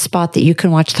do have a spot that you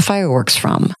can watch the fireworks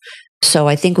from. So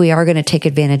I think we are going to take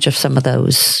advantage of some of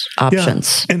those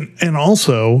options. Yeah. And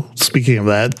also, speaking of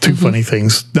that, 2 funny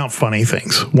things, not funny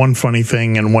things, 1 funny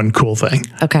thing and 1 cool thing.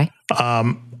 Okay.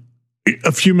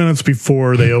 A few minutes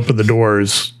before they opened the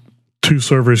doors, 2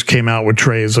 servers came out with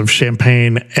trays of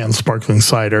champagne and sparkling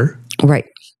cider. Right.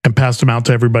 And passed them out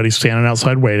to everybody standing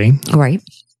outside waiting. Right.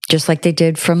 Just like they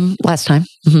did from last time.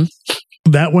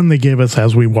 Mm-hmm. That one they gave us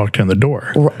as we walked in the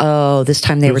door. Oh, this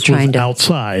time they were trying to.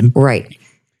 Outside. Right.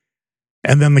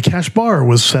 And then the cash bar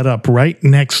was set up right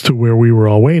next to where we were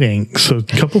all waiting. So a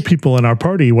couple people in our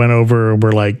party went over and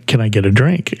were like, can I get a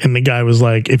drink? And the guy was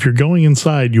like, if you're going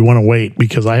inside, you want to wait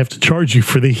because I have to charge you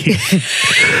for these.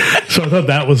 So I thought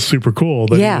that was super cool.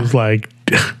 That he was like,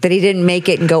 that he didn't make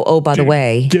it and go, oh, by the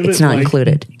way, it's not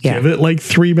included. Yeah. Give it like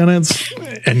 3 minutes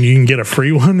and you can get a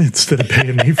free one instead of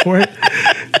paying me for it.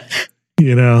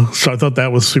 So I thought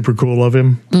that was super cool of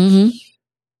him.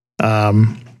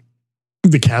 Mm-hmm.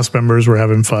 The cast members were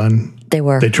having fun. They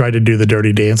were. They tried to do the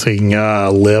Dirty Dancing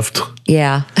lift.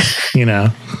 Yeah.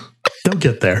 They'll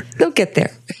get there. They'll get there.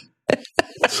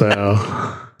 So.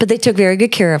 But they took very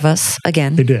good care of us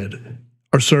again. They did.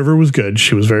 Our server was good.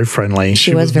 She was very friendly.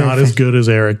 She was not as good as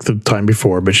Eric the time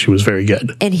before, but she was very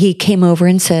good. And he came over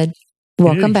and said,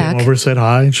 welcome back. Came over, said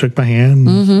hi, and shook my hand.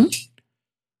 Mm-hmm.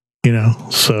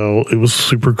 So it was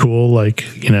super cool, like,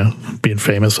 being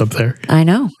famous up there. I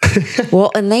know.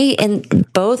 Well, and Lindsay and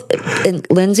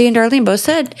Darlene both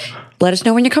said, let us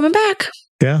know when you're coming back.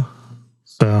 Yeah.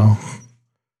 So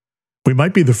we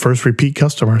might be the first repeat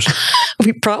customers.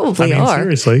 We probably are.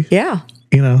 Seriously. Yeah.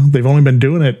 They've only been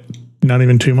doing it not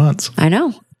even 2 months. I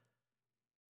know.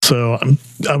 So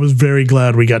I was very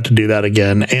glad we got to do that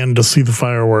again and to see the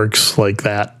fireworks like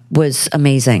that. Was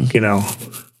amazing.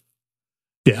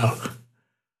 Yeah.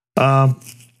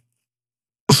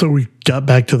 So we got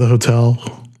back to the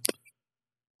hotel.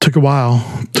 Took a while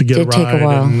to get a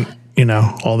ride and,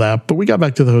 all that. But we got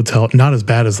back to the hotel. Not as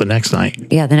bad as the next night.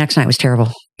 Yeah, the next night was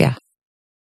terrible. Yeah.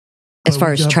 As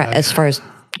far as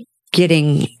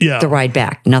getting the ride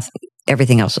back, nothing.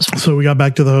 Everything else is fine. So we got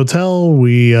back to the hotel.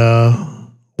 We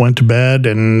went to bed,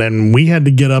 and then we had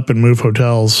to get up and move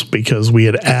hotels because we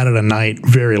had added a night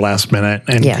very last minute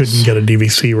and couldn't get a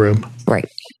DVC room. Right.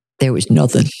 There was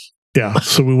nothing. Yeah.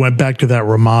 So we went back to that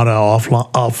Ramada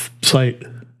off site.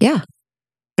 Yeah.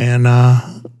 And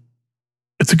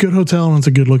it's a good hotel and it's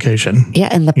a good location. Yeah.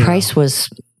 And the price was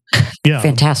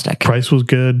fantastic. Price was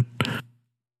good.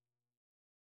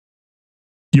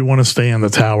 You want to stay in the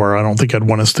tower. I don't think I'd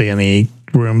want to stay in the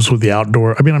rooms with the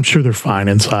outdoor. I mean, I'm sure they're fine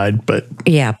inside, but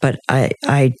yeah, but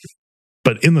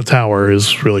but in the tower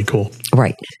is really cool.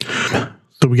 Right.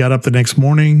 So we got up the next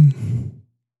morning,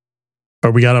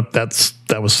 or we got up.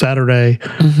 That was Saturday.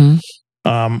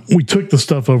 Mm-hmm. We took the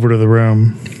stuff over to the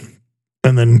room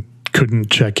and then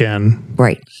couldn't check in.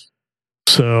 Right.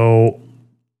 So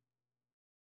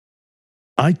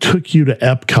I took you to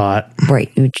Epcot.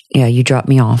 Right. You dropped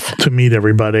me off. To meet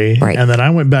everybody. Right. And then I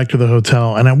went back to the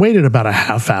hotel and I waited about a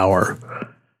half hour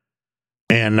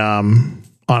and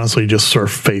honestly just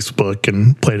surfed Facebook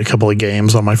and played a couple of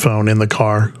games on my phone in the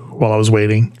car while I was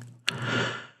waiting.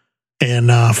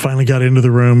 And finally got into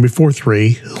the room before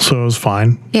 3, so it was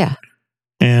fine. Yeah.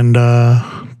 And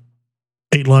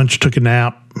ate lunch, took a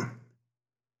nap.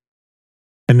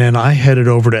 And then I headed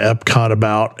over to Epcot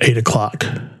about 8 o'clock.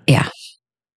 Yeah.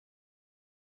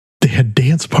 They had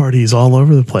dance parties all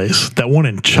over the place. That one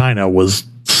in China was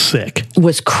sick.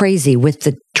 Was crazy with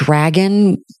the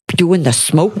dragon doing the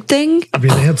smoke thing. I mean,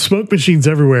 they had smoke machines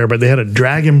everywhere, but they had a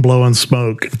dragon blowing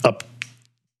smoke up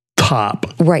top.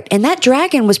 Right. And that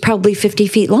dragon was probably 50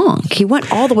 feet long. He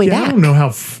went all the way back. I don't know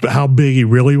how big he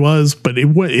really was, but it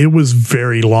was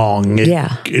very long.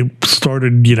 It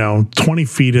started, 20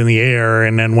 feet in the air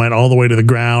and then went all the way to the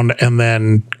ground and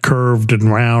then curved and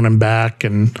round and back.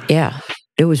 And yeah.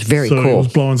 It was very cool. It was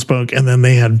blowing smoke, and then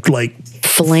they had like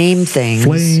flame things.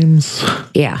 Flames.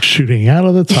 Yeah. Shooting out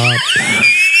of the top.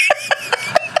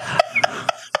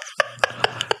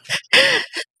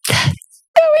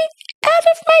 Going out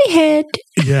of my head.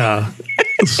 Yeah.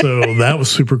 So that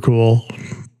was super cool.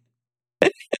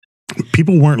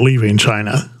 People weren't leaving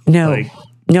China. No.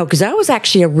 No, because that was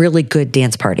actually a really good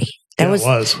dance party. It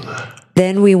was.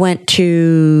 Then we went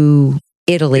to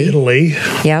Italy.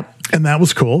 Yep. And that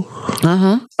was cool.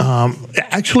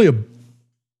 Actually,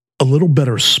 a little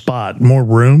better spot, more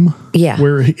room. Yeah.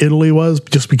 Where Italy was,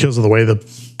 just because of the way the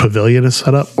pavilion is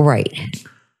set up. Right.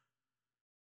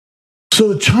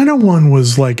 So the China one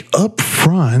was like up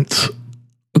front.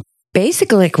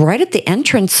 Basically, like right at the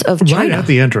entrance of China. Right at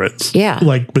the entrance. Yeah.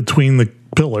 Like between the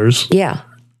pillars. Yeah.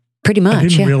 Pretty much. I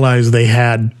didn't realize they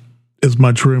had as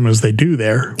much room as they do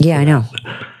there. Yeah, I know.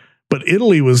 But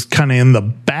Italy was kind of in the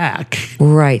back.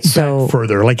 Right. So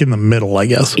further, like in the middle, I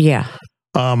guess. Yeah.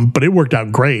 But it worked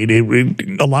out great.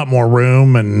 It a lot more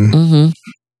room and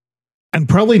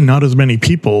probably not as many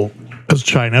people as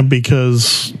China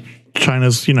because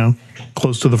China's,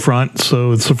 close to the front.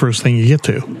 So it's the first thing you get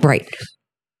to. Right.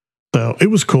 So it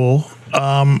was cool.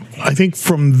 I think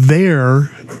from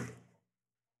there,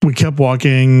 we kept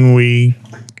walking. We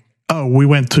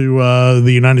went to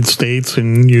the United States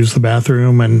and used the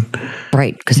bathroom and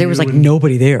right because there was like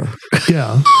nobody there.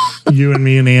 Yeah, you and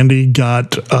me and Andy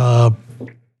got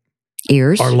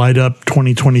ears, our light up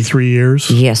 2023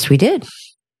 ears. Yes, we did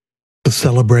to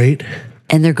celebrate,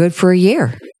 and they're good for a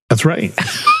year. That's right.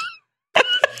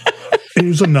 It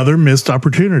was another missed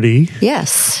opportunity.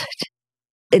 Yes,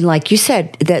 and like you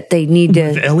said, that they need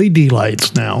to LED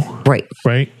lights now. Right.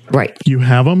 You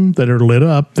have them that are lit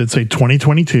up that say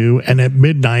 2022, and at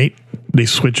midnight they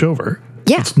switch over.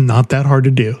 Yeah, it's not that hard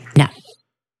to do. No.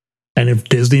 And if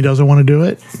Disney doesn't want to do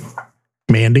it,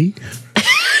 Mandy,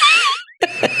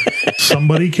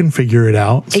 somebody can figure it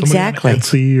out. Somebody exactly. on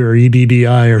Etsy or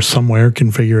EDDI or somewhere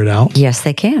can figure it out. Yes,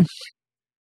 they can.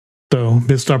 So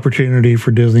missed opportunity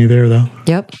for Disney there, though.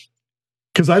 Yep.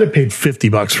 Because I'd have paid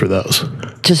 $50 for those.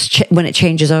 Just when it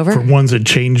changes over? For ones that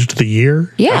changed the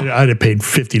year? Yeah. I'd have paid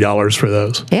 $50 for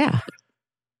those. Yeah.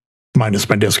 Minus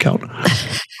my discount.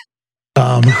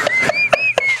 I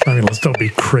mean, let's don't be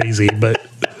crazy, but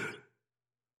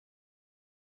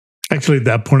actually at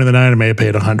that point of the night, I may have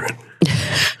paid $100.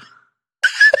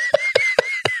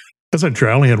 That's not true.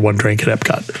 I only had one drink at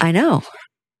Epcot. I know.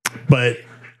 But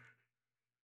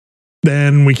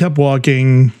then we kept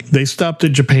walking. They stopped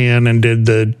at Japan and did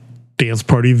the dance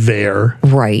party there.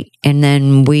 Right. And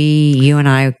then you and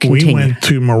I continued. We went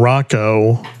to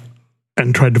Morocco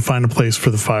and tried to find a place for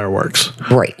the fireworks.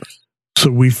 Right. So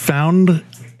we found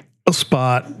a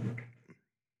spot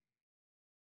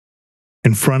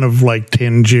in front of like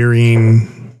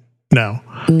Tangerine No.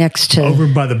 Next to... Over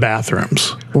by the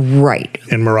bathrooms. Right.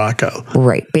 In Morocco.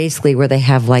 Right. Basically where they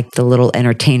have like the little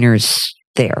entertainers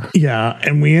there. Yeah.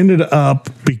 And we ended up,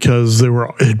 because there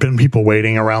had been people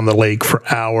waiting around the lake for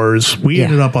hours. We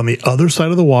ended up on the other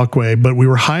side of the walkway, but we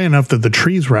were high enough that the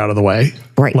trees were out of the way.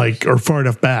 Right. Like, or far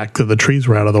enough back that the trees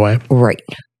were out of the way. Right.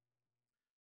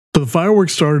 So the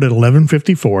fireworks started at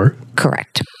 11:54.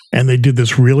 Correct. And they did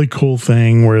this really cool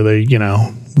thing where they,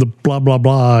 the blah, blah,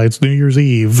 blah, it's New Year's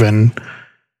Eve.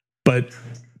 But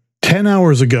 10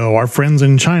 hours ago, our friends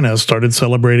in China started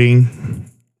celebrating,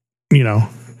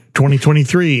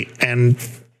 2023, and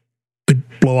they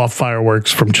blow off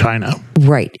fireworks from China.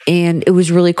 Right. And it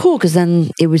was really cool because then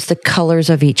it was the colors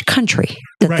of each country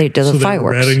that they did the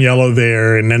fireworks. Red and yellow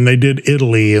there. And then they did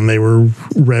Italy, and they were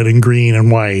red and green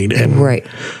and white. And, right.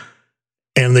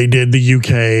 And they did the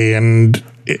UK, and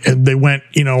they went,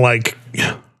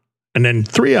 and then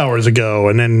 3 hours ago,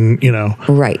 and then,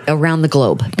 right. Around the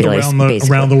globe. Around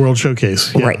the World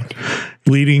Showcase. Yeah. Right.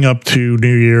 Leading up to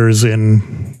New Year's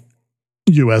in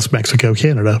US, Mexico,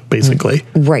 Canada, basically.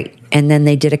 Right. And then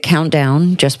they did a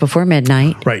countdown just before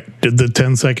midnight. Right. Did the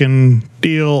 10-second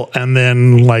deal. And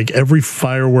then like every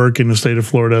firework in the state of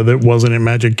Florida that wasn't in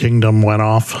Magic Kingdom went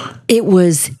off. It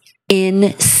was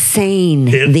insane,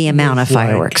 the amount of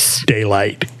fireworks. Like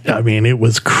daylight. I mean, it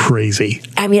was crazy.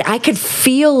 I mean, I could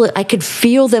feel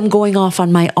them going off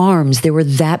on my arms. There were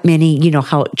that many,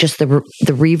 how just the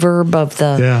reverb of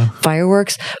the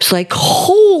fireworks. It's like,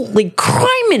 holy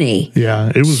criminy.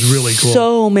 Yeah, it was really cool.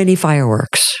 So many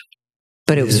fireworks.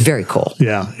 But it was very cool.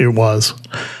 Yeah, it was.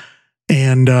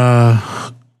 And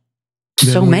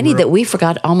so many that we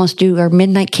forgot almost do our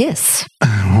midnight kiss.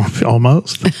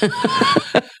 Almost.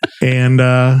 And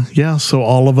so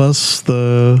all of us,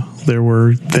 there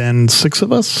were then 6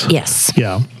 of us. Yes.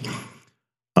 Yeah.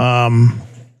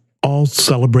 All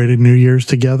celebrated New Year's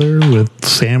together with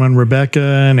Sam and Rebecca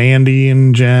and Andy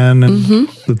and Jen and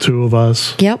the 2 of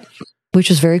us. Yep. Which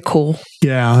was very cool.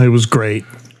 Yeah, it was great.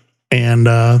 And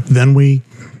then we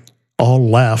all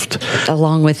left.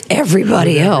 Along with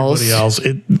everybody else.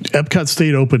 Epcot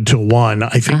stayed open till 1. I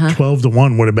think 12 to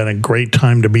 1 would have been a great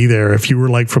time to be there if you were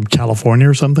like from California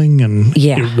or something and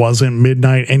it wasn't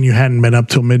midnight and you hadn't been up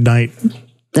till midnight.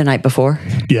 The night before?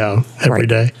 Yeah, every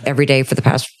day. Every day for the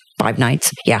past 5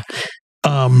 nights. Yeah.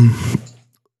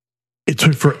 It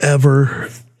took forever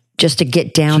just to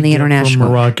get down the international.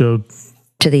 From Morocco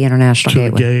to the international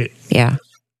gateway. Gate. Yeah.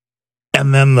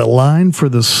 And then the line for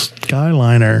the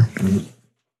Skyliner,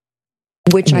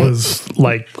 which was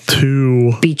like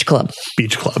to Beach Club.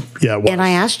 Yeah. It was. And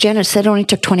I asked Jen, it said it only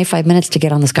took 25 minutes to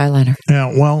get on the Skyliner.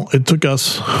 Yeah. Well, it took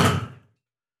us.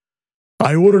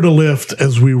 I ordered a lift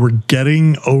as we were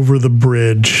getting over the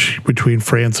bridge between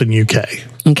France and UK.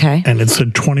 Okay. And it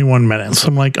said 21 minutes.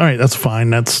 I'm like, all right, that's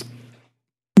fine.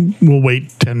 We'll wait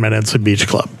 10 minutes at Beach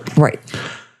Club. Right.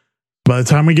 By the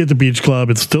time we get to Beach Club,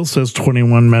 it still says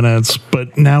 21 minutes,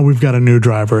 but now we've got a new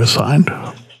driver assigned.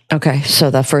 Okay,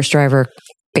 so the first driver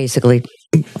basically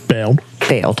bailed.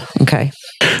 Okay.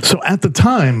 So at the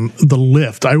time, the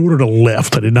lift, I ordered a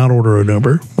lift. I did not order an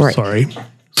Uber. Right. Sorry.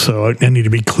 So I need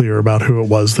to be clear about who it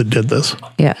was that did this.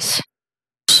 Yes.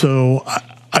 So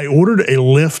I ordered a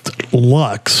Lyft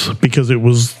Lux because it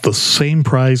was the same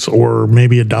price or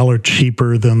maybe $1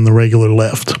 cheaper than the regular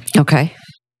Lyft. Okay.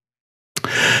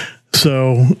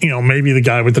 So, maybe the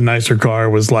guy with the nicer car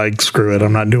was like, screw it,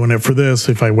 I'm not doing it for this.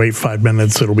 If I wait 5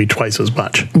 minutes, it'll be twice as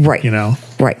much. Right.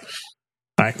 Right.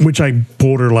 Which I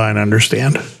borderline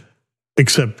understand.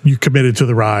 Except you committed to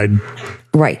the ride.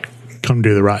 Right. Come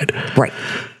do the ride. Right.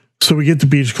 So we get to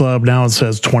Beach Club. Now it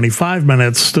says 25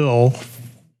 minutes still.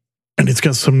 And it's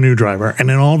got some new driver. And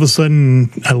then all of a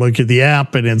sudden, I look at the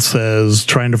app and it says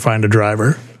trying to find a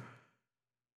driver.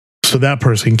 So that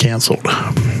person canceled.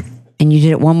 And you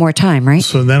did it one more time, right?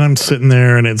 So then I'm sitting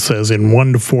there and it says in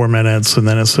 1 to 4 minutes, and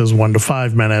then it says 1 to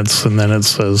 5 minutes, and then it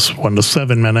says 1 to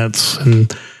 7 minutes.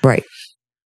 And right.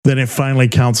 Then it finally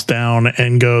counts down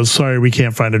and goes, sorry, we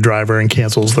can't find a driver, and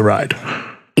cancels the ride.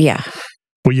 Yeah.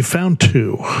 Well, you found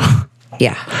 2.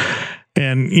 Yeah.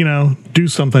 And, do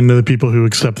something to the people who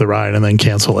accept the ride and then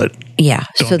cancel it. Yeah.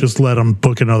 Don't just let them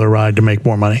book another ride to make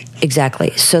more money.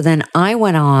 Exactly. So then I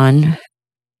went on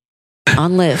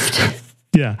Lyft.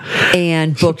 Yeah.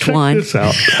 And booked one. This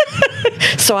out.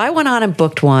 So I went on and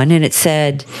booked one, and it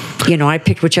said, I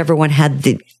picked whichever one had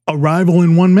the arrival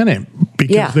in 1 minute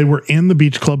because they were in the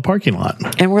Beach Club parking lot.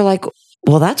 And we're like,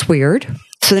 well, that's weird.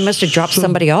 So they must have dropped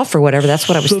somebody off or whatever. That's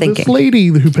what I was thinking. This lady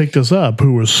who picked us up,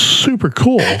 who was super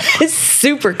cool, It's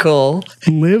super cool.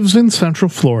 lives in Central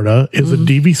Florida, is a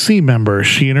DVC member.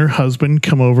 She and her husband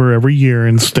come over every year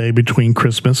and stay between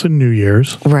Christmas and New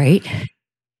Year's. Right.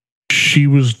 She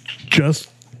was just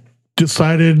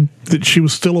decided that she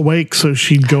was still awake, so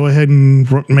she'd go ahead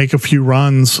and make a few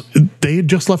runs. They had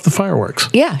just left the fireworks.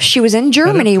 Yeah. She was in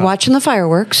Germany watching the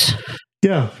fireworks.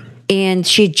 Yeah. And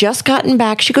she'd just gotten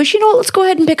back. She goes, you know what? Let's go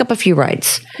ahead and pick up a few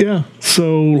rides. Yeah.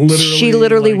 So She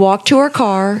literally walked to her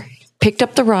car, picked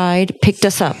up the ride, picked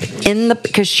us up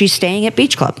because she's staying at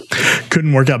Beach Club.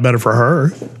 Couldn't work out better for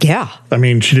her. Yeah. I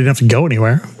mean, she didn't have to go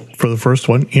anywhere for the first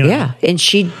one. You know? Yeah. And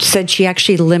she said she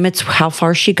actually limits how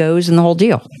far she goes and the whole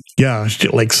deal. Yeah.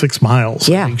 Like 6 miles.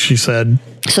 Yeah. I think she said.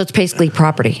 So it's basically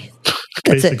property.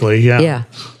 That's basically, it. yeah. Yeah.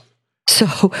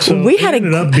 So we it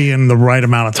ended up being the right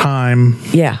amount of time.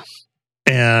 Yeah.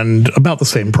 And about the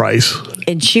same price.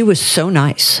 And she was so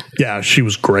nice. Yeah, she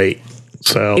was great.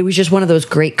 So it was just one of those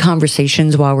great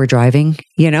conversations while we're driving,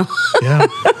 you know? Yeah.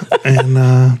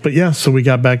 And but yeah, so we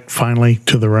got back finally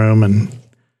to the room and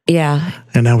yeah.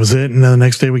 And that was it. And then the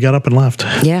next day we got up and left.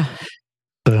 Yeah.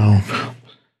 So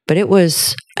but I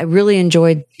really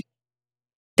enjoyed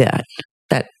that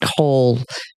whole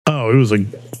it was a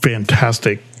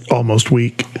fantastic almost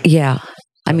week. Yeah.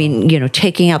 I mean,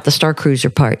 taking out the Star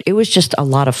Cruiser part, it was just a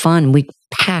lot of fun. We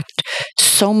packed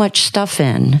so much stuff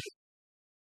in.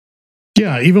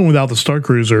 Yeah, even without the Star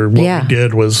Cruiser, what we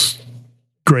did was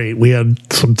great. We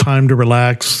had some time to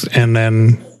relax and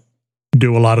then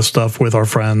do a lot of stuff with our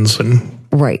friends and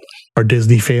our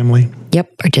Disney family. Yep,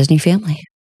 our Disney family.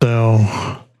 So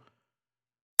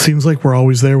seems like we're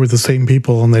always there with the same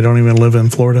people and they don't even live in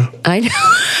Florida. I know.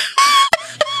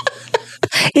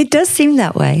 It does seem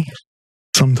that way.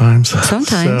 Sometimes.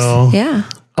 So, yeah.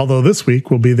 Although this week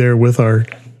we'll be there with our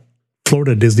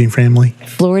Florida Disney family.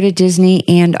 Florida Disney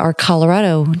and our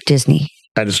Colorado Disney.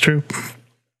 That is true.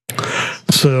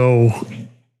 So,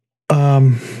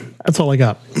 that's all I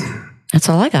got. That's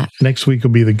all I got. Next week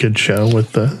will be the good show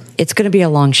with the... It's going to be a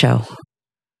long show.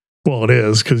 Well, it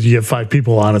is, because you have 5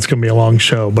 people on. It's going to be a long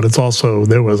show, but it's also,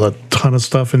 there was a ton of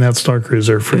stuff in that Star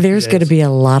Cruiser. There's going to be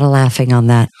a lot of laughing on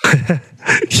that.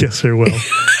 Yes, there will.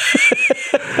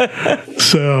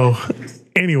 So,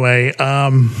 anyway,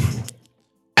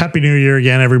 Happy New Year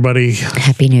again, everybody.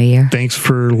 Happy New Year. Thanks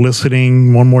for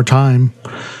listening one more time.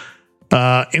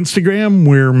 Instagram,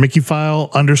 we're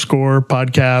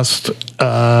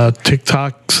MickeyFile_podcast.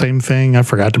 TikTok, same thing. I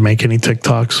forgot to make any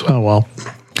TikToks. Oh, well.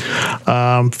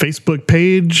 Facebook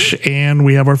page, and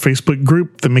we have our Facebook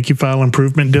group, the Mickey File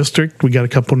Improvement District. We got a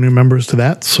couple new members to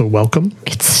that, so welcome.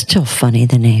 It's still funny,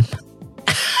 the name.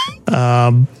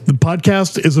 The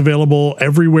podcast is available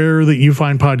everywhere that you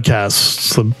find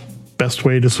podcasts. The best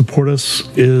way to support us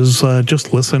is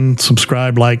just listen,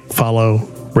 subscribe, like, follow,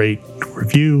 rate,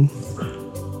 review.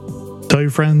 Tell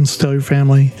your friends, tell your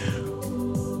family,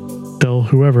 tell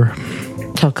whoever.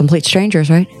 Tell complete strangers,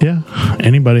 right? Yeah,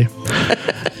 anybody.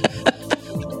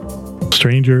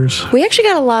 Strangers. We actually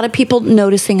got a lot of people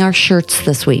noticing our shirts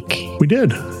this week. We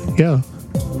did, yeah.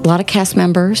 A lot of cast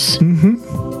members. Mm-hmm.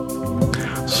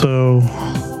 So,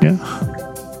 yeah.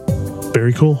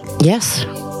 Very cool. Yes.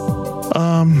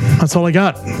 That's all I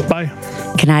got. Bye.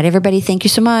 Good night, everybody. Thank you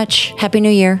so much. Happy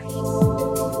New Year.